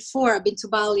retreats before. I've been to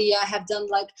Bali. I have done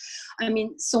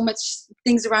so much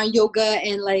things around yoga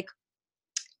and like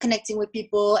connecting with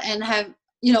people and have,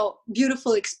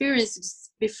 beautiful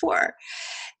experiences before.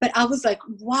 But I was like,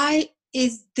 why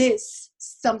is this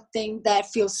something that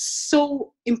feels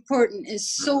so important and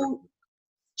so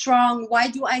strong? Why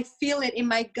do I feel it in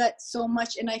my gut so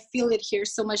much and I feel it here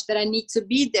so much that I need to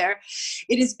be there?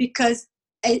 It is because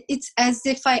it's as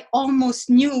if I almost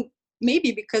knew,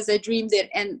 maybe because I dreamed it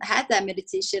and had that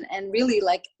meditation and really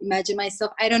like imagine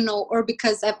myself, I don't know, or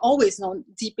because I've always known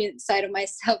deep inside of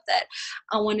myself that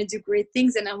I want to do great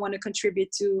things and I want to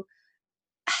contribute to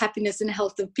happiness and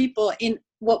health of people in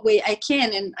what way I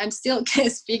can. And I'm still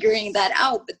just figuring that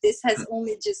out, but this has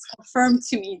only just confirmed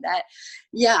to me that,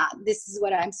 yeah, this is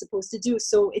what I'm supposed to do.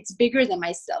 So it's bigger than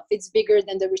myself. It's bigger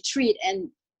than the retreat, and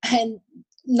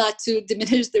not to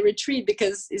diminish the retreat,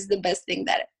 because it's the best thing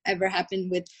that ever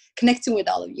happened with connecting with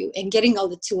all of you and getting all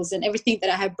the tools and everything that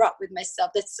I have brought with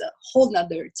myself. That's a whole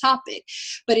nother topic.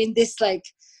 But in this,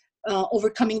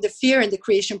 overcoming the fear and the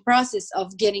creation process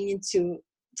of tapping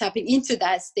into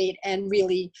that state and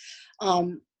really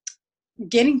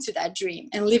getting to that dream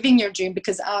and living your dream,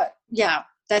 because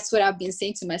that's what I've been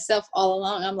saying to myself all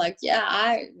along. I'm like, yeah,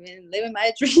 I've been living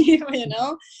my dream,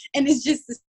 and it's just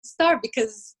a start,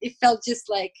 because it felt just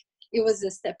like it was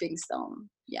a stepping stone.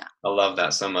 Yeah, I love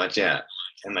that so much. Yeah,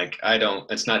 and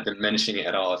it's not diminishing it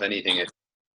at all. If anything, it's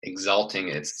exalting.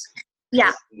 Exactly.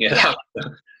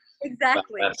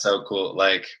 That's so cool.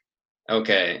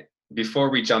 Okay, before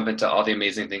we jump into all the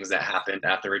amazing things that happened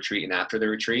at the retreat and after the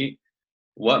retreat,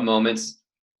 what moments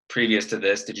previous to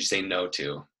this did you say no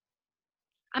to?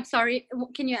 I'm sorry,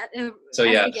 can you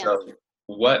so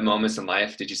what moments in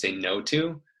life did you say no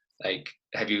to? Like,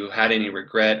 have you had any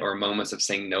regret or moments of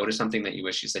saying no to something that you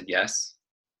wish you said yes?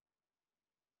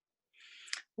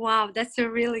 Wow, that's a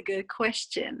really good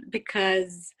question,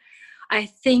 because I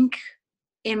think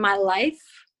in my life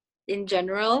in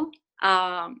general,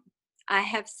 I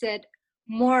have said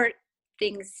more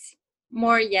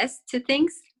yes to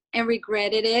things and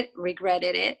regretted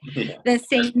it than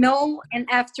saying no and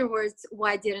afterwards,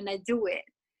 why didn't I do it?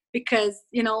 Because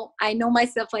I know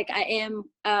myself, like I am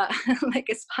like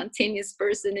a spontaneous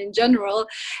person in general,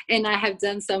 and I have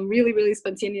done some really, really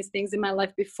spontaneous things in my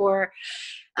life before,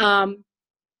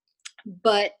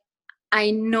 but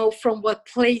I know from what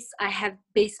place I have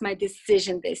based my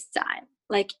decision this time.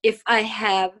 Like, if I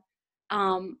have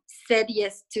said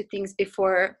yes to things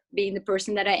before, being the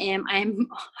person that I am,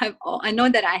 I know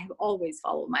that I have always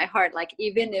followed my heart. Like,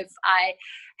 even if I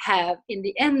have in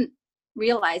the end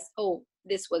realized, oh,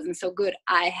 this wasn't so good,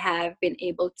 I have been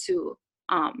able to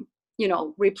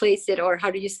replace it, or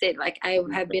how do you say it? Like, I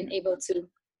have been able to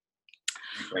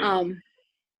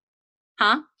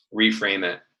reframe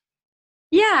it.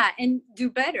 Yeah, and do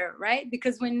better, right?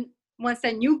 Because once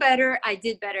I knew better, I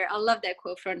did better. I love that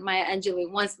quote from Maya Angelou.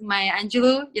 Once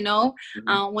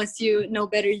you know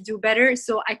better, you do better.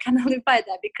 So I kind of live by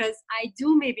that, because I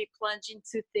do maybe plunge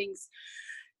into things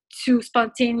too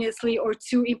spontaneously or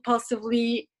too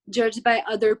impulsively, judged by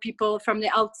other people from the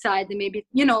outside, and maybe,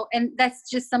 and that's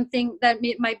just something that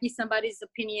might be somebody's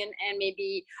opinion, and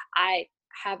maybe I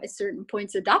have at certain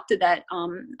points adopted that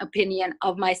opinion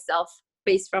of myself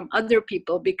based from other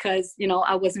people, because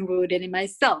I wasn't rooted in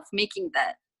myself making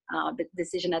that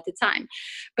decision at the time.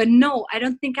 But no, I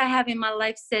don't think I have in my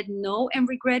life said no and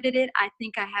regretted it. I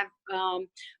think I have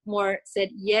more said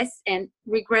yes and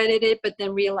regretted it, but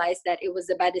then realized that it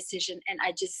was a bad decision, and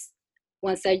I just,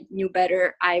 once I knew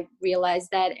better, I realized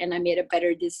that, and I made a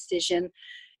better decision.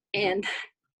 And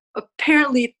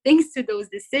apparently, thanks to those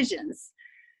decisions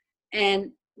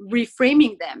and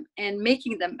reframing them and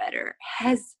making them better,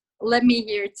 has led me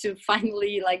here to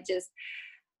finally just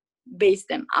base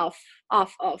them off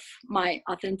of my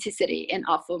authenticity and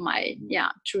off of my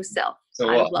true self. So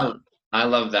I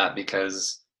love that,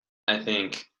 because I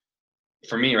think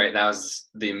for me, right, that was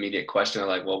the immediate question of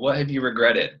well, what have you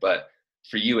regretted? But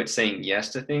for you, it's saying yes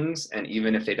to things, and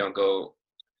even if they don't go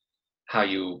how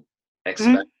you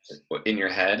expect in your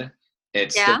head,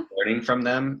 it's still learning from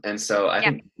them. And so I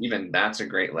think even that's a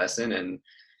great lesson. And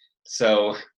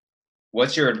so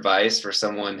what's your advice for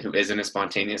someone who isn't as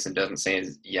spontaneous and doesn't say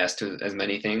yes to as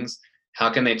many things?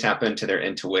 How can they tap into their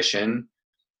intuition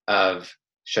of,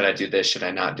 should I do this? Should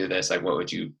I not do this? What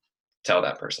would you tell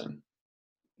that person?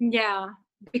 Yeah,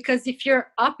 because if you're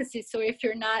opposite, so if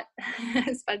you're not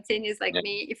spontaneous like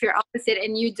me, if you're opposite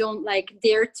and you don't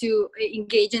dare to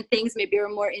engage in things, maybe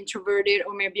you're more introverted,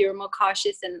 or maybe you're more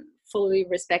cautious and fully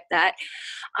respect that.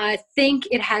 I think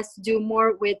it has to do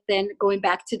more with then going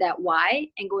back to that why,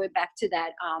 and going back to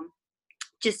that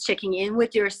just checking in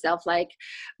with yourself, like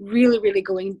really, really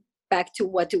going back to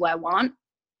what do I want,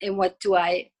 and what do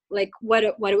I like, what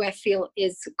do I feel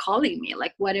is calling me,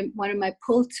 like what am I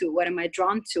pulled to, what am I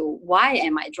drawn to, why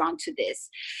am I drawn to this,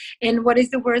 and what is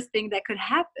the worst thing that could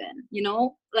happen, you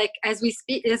know, like as we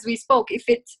spoke, if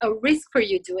it's a risk for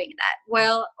you doing that,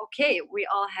 well, okay, we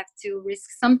all have to risk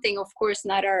something, of course,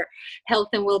 not our health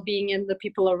and well-being and the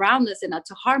people around us, and not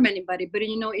to harm anybody, but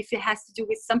you know, if it has to do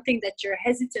with something that you're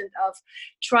hesitant of,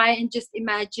 try and just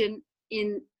imagine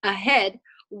in ahead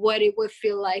what it would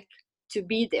feel like to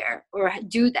be there or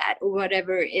do that or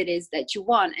whatever it is that you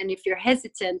want. And if you're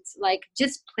hesitant, like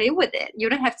just play with it. You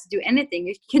don't have to do anything.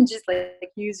 You can just like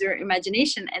use your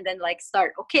imagination and then like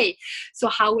start, okay, so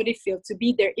how would it feel to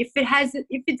be there? If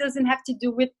it doesn't have to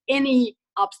do with any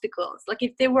obstacles, like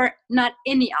if there were not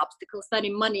any obstacles, not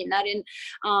in money, not in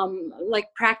like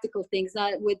practical things,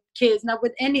 not with kids, not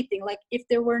with anything, like if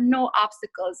there were no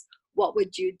obstacles, what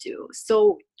would you do?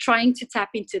 So trying to tap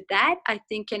into that, I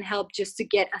think, can help just to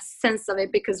get a sense of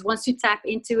it, because once you tap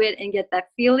into it and get that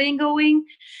feeling going,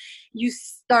 you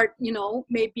start, you know,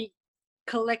 maybe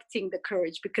collecting the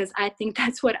courage, because I think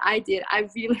that's what I did. I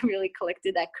really, really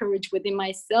collected that courage within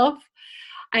myself.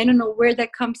 I don't know where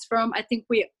that comes from. I think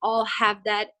we all have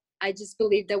that. I just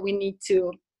believe that we need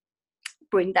to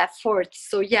bring that forth.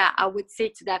 So yeah, I would say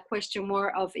to that question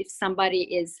more of if somebody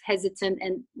is hesitant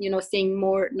and, you know, saying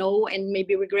more no and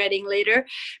maybe regretting later,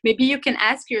 maybe you can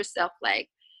ask yourself, like,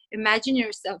 imagine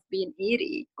yourself being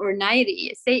 80 or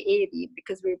 90, say 80,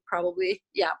 because we probably,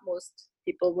 yeah, most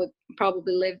people would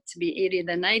probably live to be 80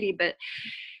 than 90, but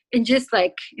and just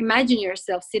like imagine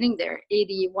yourself sitting there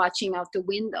 80, watching out the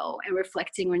window and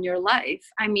reflecting on your life.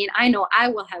 I mean, I know I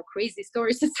will have crazy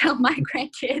stories to tell my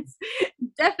grandkids,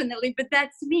 definitely, but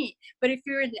that's me. But if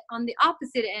you're on the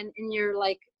opposite end and you're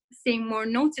like saying more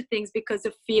no to things because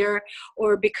of fear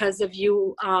or because of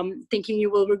you thinking you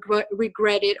will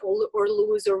regret it or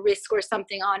lose or risk or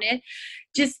something on it,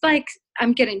 just like,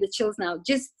 I'm getting the chills now,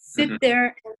 just sit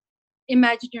there and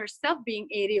imagine yourself being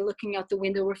 80, looking out the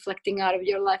window, reflecting out of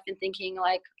your life and thinking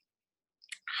like,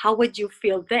 how would you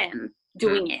feel then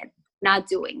doing it, not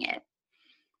doing it?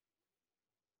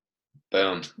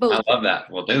 Boom. I love that.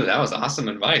 Well, dude, that was awesome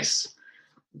advice.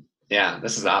 Yeah,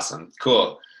 this is awesome.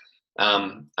 Cool.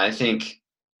 I think,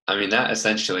 I mean, that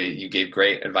essentially, you gave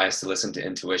great advice to listen to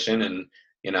intuition and,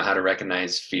 you know, how to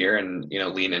recognize fear and, you know,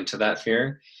 lean into that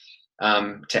fear.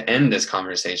 To end this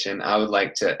conversation, I would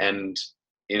like to end,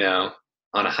 you know,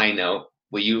 on a high note.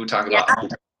 Will you talk about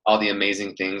all the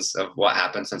amazing things of what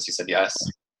happened since you said yes?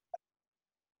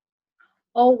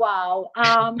 Oh, wow.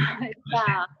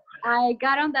 Yeah, I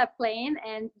got on that plane,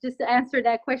 and just to answer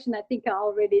that question, I think I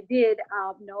already did.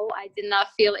 No, I did not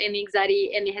feel any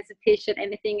anxiety, any hesitation,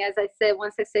 anything. As I said,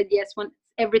 once I said yes, once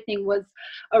everything was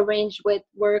arranged with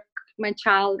work, my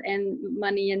child, and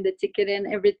money and the ticket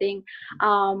and everything,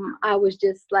 I was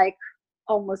just like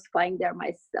almost flying there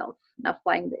myself, not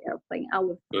flying the airplane. I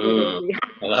was literally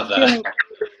I love that. feeling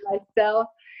myself.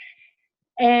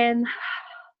 And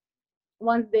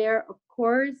once there, of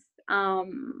course,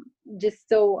 just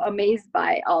so amazed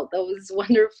by all those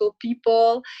wonderful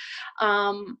people,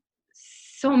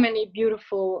 so many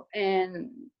beautiful and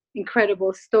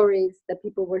incredible stories that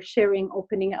people were sharing,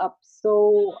 opening up.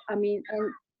 So, I mean,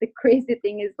 and the crazy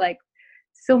thing is like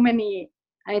so many,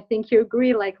 I think you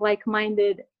agree,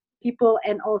 like-minded people,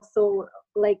 and also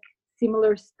like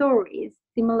similar stories,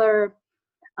 similar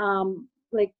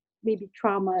like maybe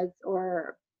traumas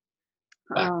or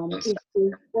issues,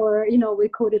 or, you know,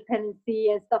 with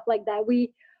codependency and stuff like that.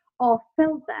 We all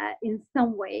felt that in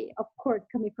some way, of course,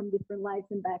 coming from different lives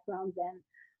and backgrounds and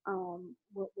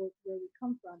where we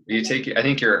come from. I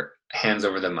think your hands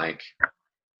over the mic.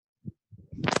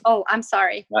 Oh, I'm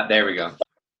sorry. There we go.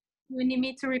 You need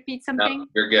me to repeat something? No,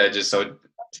 you're good. Just so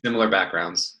similar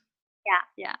backgrounds.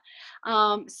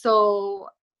 Yeah. So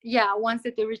yeah, once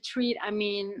at the retreat, I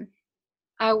mean,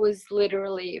 I was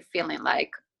literally feeling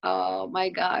like, oh my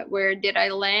God, where did I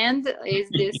land? Is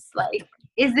this like,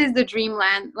 is this the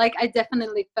dreamland? Like, I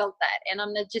definitely felt that. And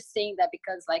I'm not just saying that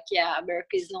because like, yeah,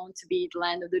 America is known to be the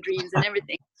land of the dreams and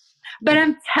everything. But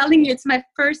I'm telling you, it's my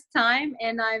first time.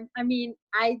 And I mean,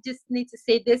 I just need to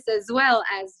say this as well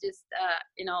as just,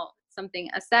 you know, something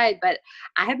aside, but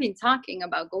I have been talking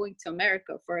about going to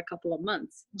America for a couple of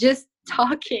months, just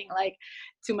talking like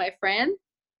to my friend.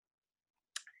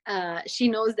 She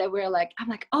knows that I'm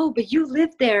like, oh, but you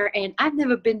live there and I've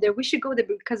never been there. We should go there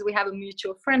because we have a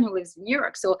mutual friend who lives in New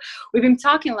York. So we've been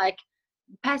talking like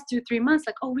past 2-3 months,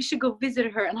 like, oh, we should go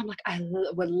visit her. And I'm like,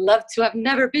 would love to. I've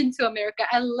never been to America.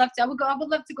 I would love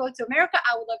to go to America.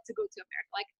 I would love to go to America.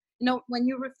 Like, when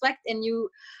you reflect and you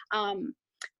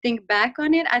think back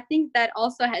on it, I think that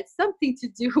also had something to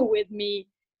do with me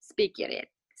speaking it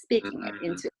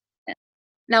into it.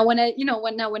 Now when I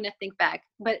think back,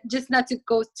 but just not to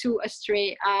go too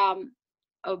astray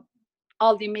of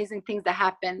all the amazing things that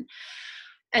happened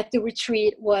at the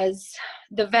retreat, was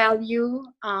the value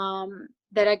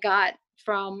that I got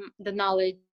from the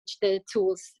knowledge, the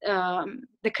tools,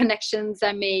 the connections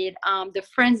I made, the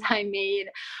friends I made.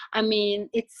 I mean,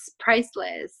 it's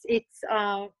priceless. It's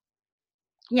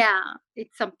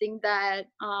it's something that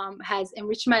has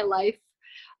enriched my life.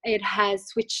 It has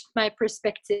switched my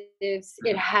perspectives.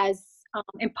 It has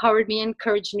empowered me,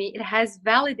 encouraged me. It has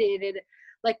validated,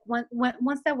 like,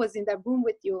 once I was in that room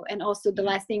with you. And also the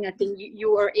last thing I think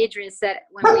you or Adrian said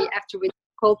after we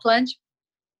cold plunge,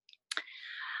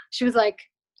 she was like,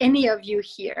 any of you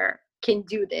here can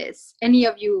do this. Any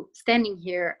of you standing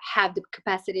here have the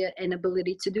capacity and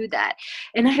ability to do that.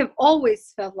 And I have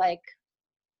always felt like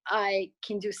I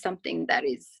can do something that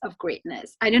is of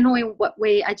greatness. I don't know in what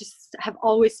way. I just have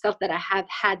always felt that I have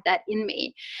had that in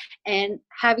me. And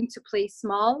having to play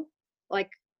small, like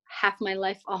half my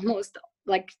life, almost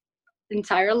like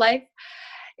entire life,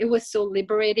 it was so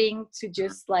liberating to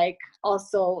just like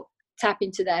also tap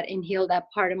into that and heal that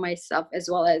part of myself, as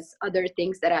well as other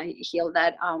things that I healed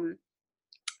that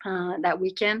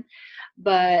weekend.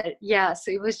 But yeah,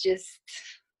 so it was just,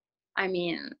 I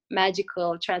mean,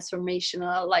 magical,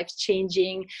 transformational,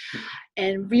 life-changing,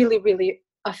 and really, really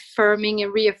affirming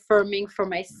and reaffirming for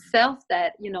myself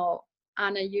that,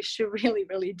 Anna, you should really,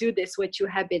 really do this, what you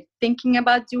have been thinking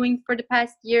about doing for the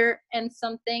past year and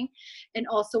something. And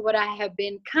also what I have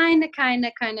been kind of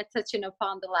touching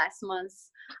upon the last months,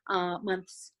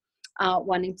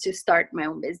 wanting to start my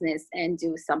own business and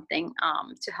do something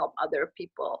to help other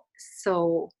people.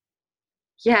 So,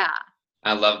 yeah.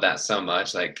 I love that so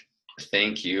much. Like,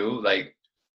 thank you. Like,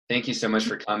 thank you so much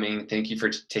for coming. Thank you for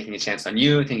taking a chance on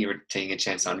you. Thank you for taking a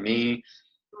chance on me,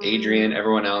 Adrian,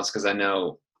 everyone else, because I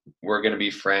know we're going to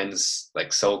be friends,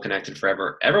 like soul connected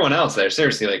forever. Everyone else there,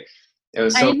 seriously, like, it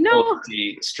was so cool to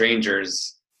see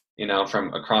strangers,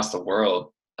 from across the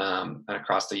world and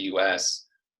across the US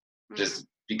just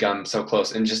become so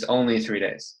close in just only 3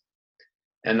 days.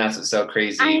 And that's what's so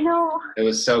crazy. I know. It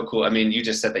was so cool. I mean, you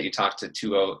just said that you talked to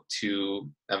two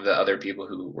of the other people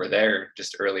who were there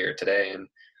just earlier today. And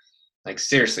like,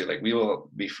 seriously, like, we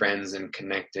will be friends and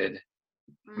connected,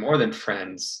 more than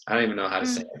friends. I don't even know how to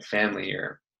say it, family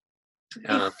here.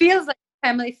 It feels like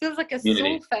family. It feels like a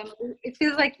community. soul family. It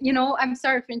feels like, I'm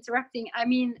sorry for interrupting. I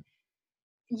mean,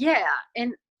 yeah.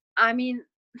 And I mean,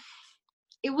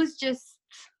 it was just,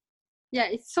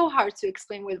 it's so hard to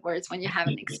explain with words when you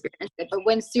haven't experienced it. But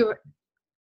once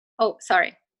oh,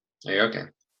 sorry. Are you okay?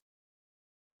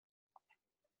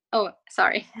 Oh,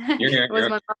 sorry. You're here.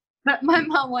 My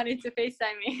mom wanted to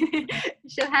FaceTime me.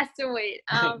 She has to wait.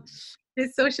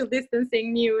 This social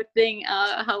distancing new thing,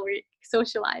 how we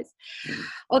socialize.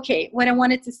 Okay, what I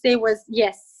wanted to say was,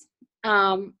 yes,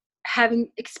 having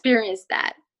experienced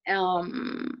that,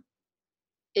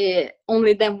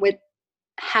 only then with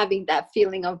having that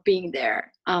feeling of being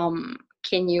there,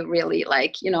 can you really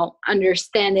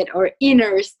understand it or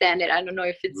understand it. I don't know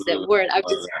if it's the word. I've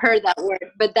just heard that word,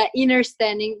 but that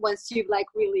understanding, once you've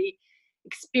really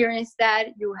experienced that,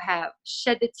 you have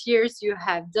shed the tears, you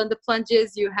have done the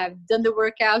plunges, you have done the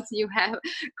workouts, you have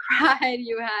cried,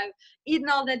 you have eaten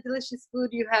all that delicious food,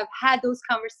 you have had those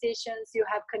conversations, you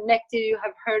have connected, you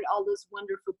have heard all those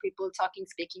wonderful people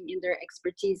speaking in their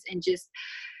expertise. And just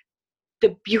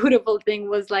the beautiful thing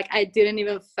was, I didn't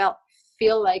even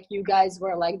feel like you guys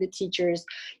were the teachers.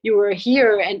 You were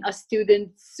here, and us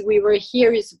students, we were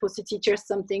here. You're supposed to teach us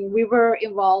something. We were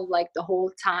involved the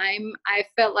whole time. I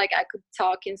felt like I could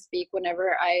talk and speak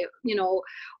whenever I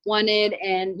wanted,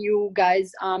 and you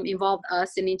guys involved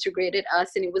us and integrated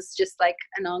us, and it was just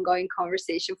an ongoing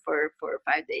conversation for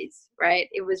 5 days, right?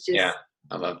 It was just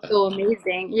I love that. So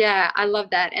amazing. Yeah, I love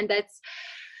that. And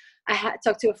I had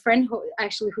talked to a friend who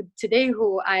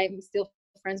I'm still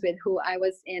friends with, who I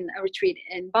was in a retreat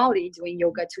in Bali doing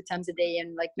yoga 2 times a day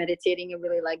and meditating and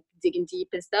really digging deep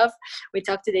and stuff. We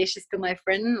talked today. She's still my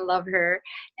friend. Love her.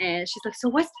 And she's like, so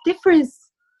what's the difference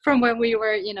from when we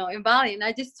were, in Bali? And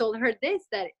I just told her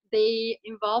that they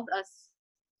involved us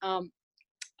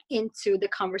into the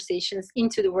conversations,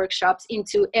 into the workshops,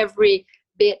 into every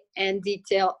bit and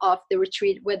detail of the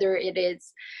retreat, whether it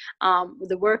is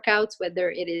the workouts,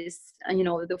 whether it is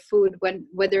the food,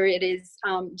 whether it is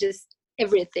just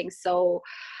everything. So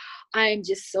I'm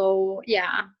just so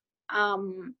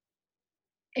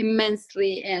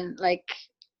immensely and like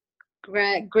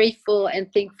grateful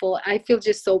and thankful. I feel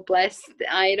just so blessed.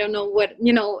 I don't know what,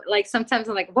 like sometimes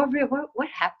I'm like, what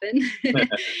happened?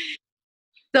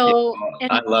 So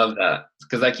I love that,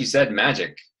 because like you said,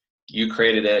 magic. You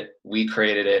created it, we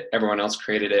created it, everyone else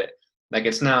created it. Like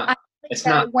it's not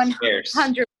scarce.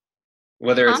 100.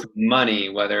 Whether it's money,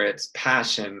 whether it's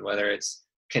passion, whether it's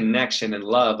connection and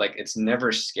love, like it's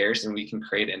never scarce, and we can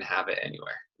create it and have it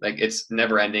anywhere. Like it's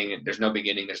never ending. There's no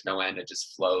beginning, there's no end. It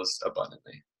just flows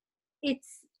abundantly.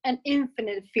 It's an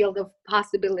infinite field of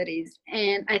possibilities,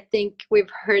 and I think we've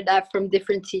heard that from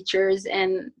different teachers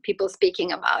and people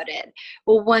speaking about it.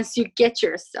 Well, once you get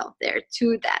yourself there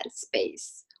to that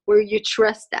space where you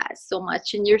trust that so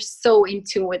much and you're so in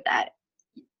tune with that,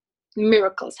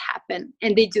 miracles happen,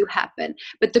 and they do happen.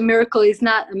 But the miracle is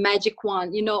not a magic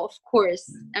wand, of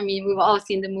course. I mean, we've all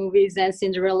seen the movies and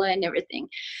Cinderella and everything,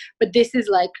 but this is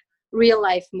like real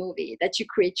life movie that you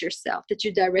create yourself, that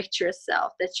you direct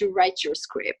yourself, that you write your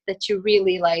script, that you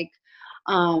really like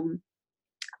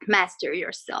master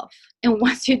yourself. And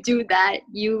once you do that,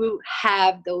 you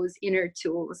have those inner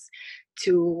tools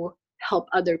to help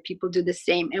other people do the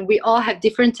same. And we all have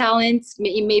different talents.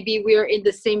 Maybe we're in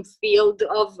the same field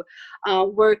of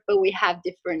work, but we have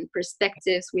different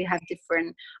perspectives. We have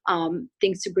different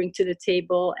things to bring to the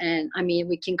table. And I mean,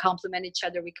 we can complement each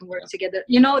other. We can work together.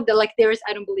 I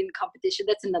don't believe in competition.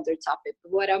 That's another topic.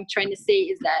 But what I'm trying to say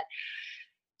is that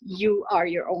you are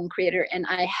your own creator. And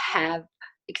I have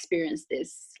experienced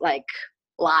this like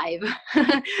live.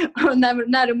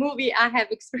 Not a movie. I have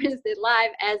experienced it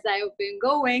live as I've been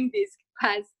going these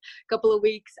past couple of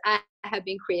weeks. I have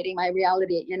been creating my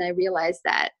reality, and I realized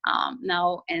that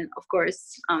now. And of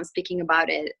course, speaking about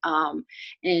it,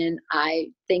 and I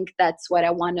think that's what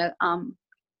I want to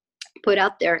put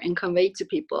out there and convey to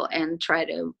people, and try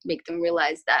to make them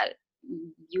realize that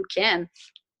you can,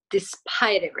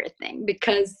 despite everything,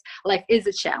 because life is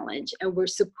a challenge, and we're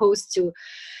supposed to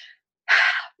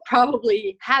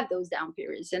probably have those down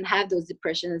periods and have those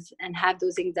depressions and have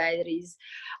those anxieties,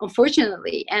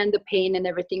 unfortunately, and the pain and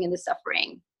everything and the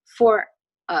suffering, for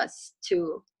us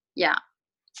to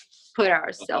put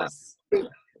ourselves,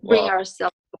 bring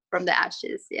ourselves from the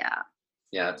ashes.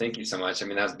 Yeah, thank you so much. I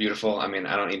mean, that's beautiful. I mean,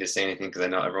 I don't need to say anything because I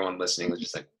know everyone listening was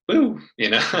just like, woo,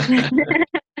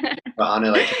 But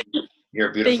Anna, like, you're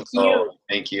a beautiful soul.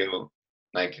 Thank you.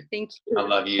 Like, thank you. I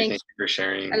love you. Thank you for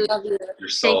sharing. I love you. Your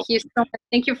soul. Thank you so much.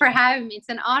 Thank you for having me. It's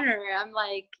an honor. I'm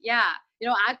like,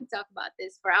 I could talk about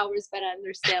this for hours, but I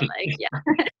understand,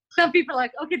 like, some people are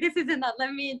like, okay, this is enough.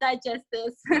 Let me digest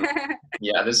this.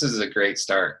 Yeah, this is a great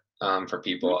start for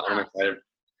people. I'm excited.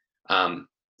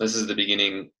 This is the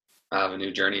beginning of a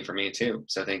new journey for me too.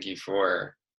 So thank you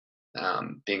for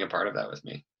being a part of that with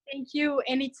me. Thank you.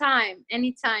 Anytime.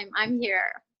 I'm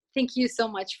here. Thank you so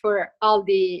much for all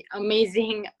the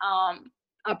amazing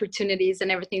opportunities and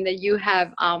everything that you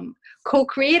have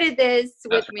co-created this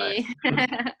with me.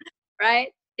 Right?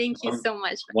 Thank you so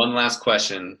much. One last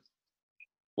question.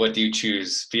 What do you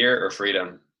choose, fear or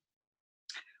freedom?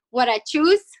 What I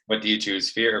choose? What do you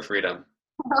choose, fear or freedom?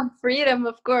 Freedom,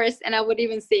 of course. And I would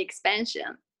even say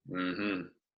expansion. Mm-hmm.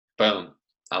 Boom.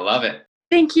 I love it.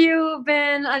 Thank you,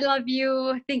 Ben. I love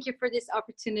you. Thank you for this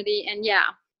opportunity. And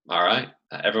all right.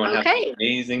 Everyone have an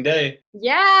amazing day.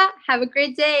 Yeah. Have a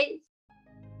great day.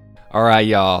 All right,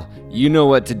 y'all. You know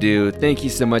what to do. Thank you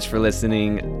so much for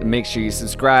listening. Make sure you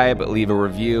subscribe, leave a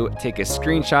review, take a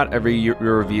screenshot of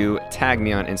your review, tag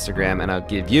me on Instagram, and I'll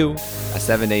give you a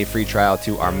 7-day free trial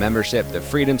to our membership, the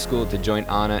Freedom School, to join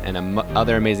Anna and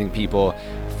other amazing people.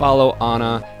 Follow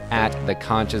Anna at The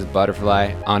Conscious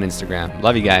Butterfly on Instagram.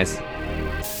 Love you guys.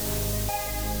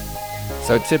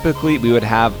 So typically we would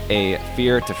have a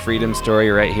fear to freedom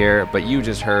story right here, but you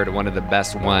just heard one of the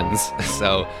best ones.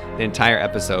 So the entire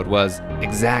episode was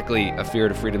exactly a fear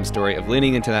to freedom story of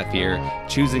leaning into that fear,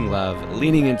 choosing love,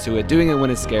 leaning into it, doing it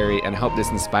when it's scary, and I hope this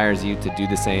inspires you to do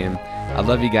the same. I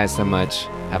love you guys so much.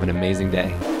 Have an amazing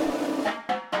day.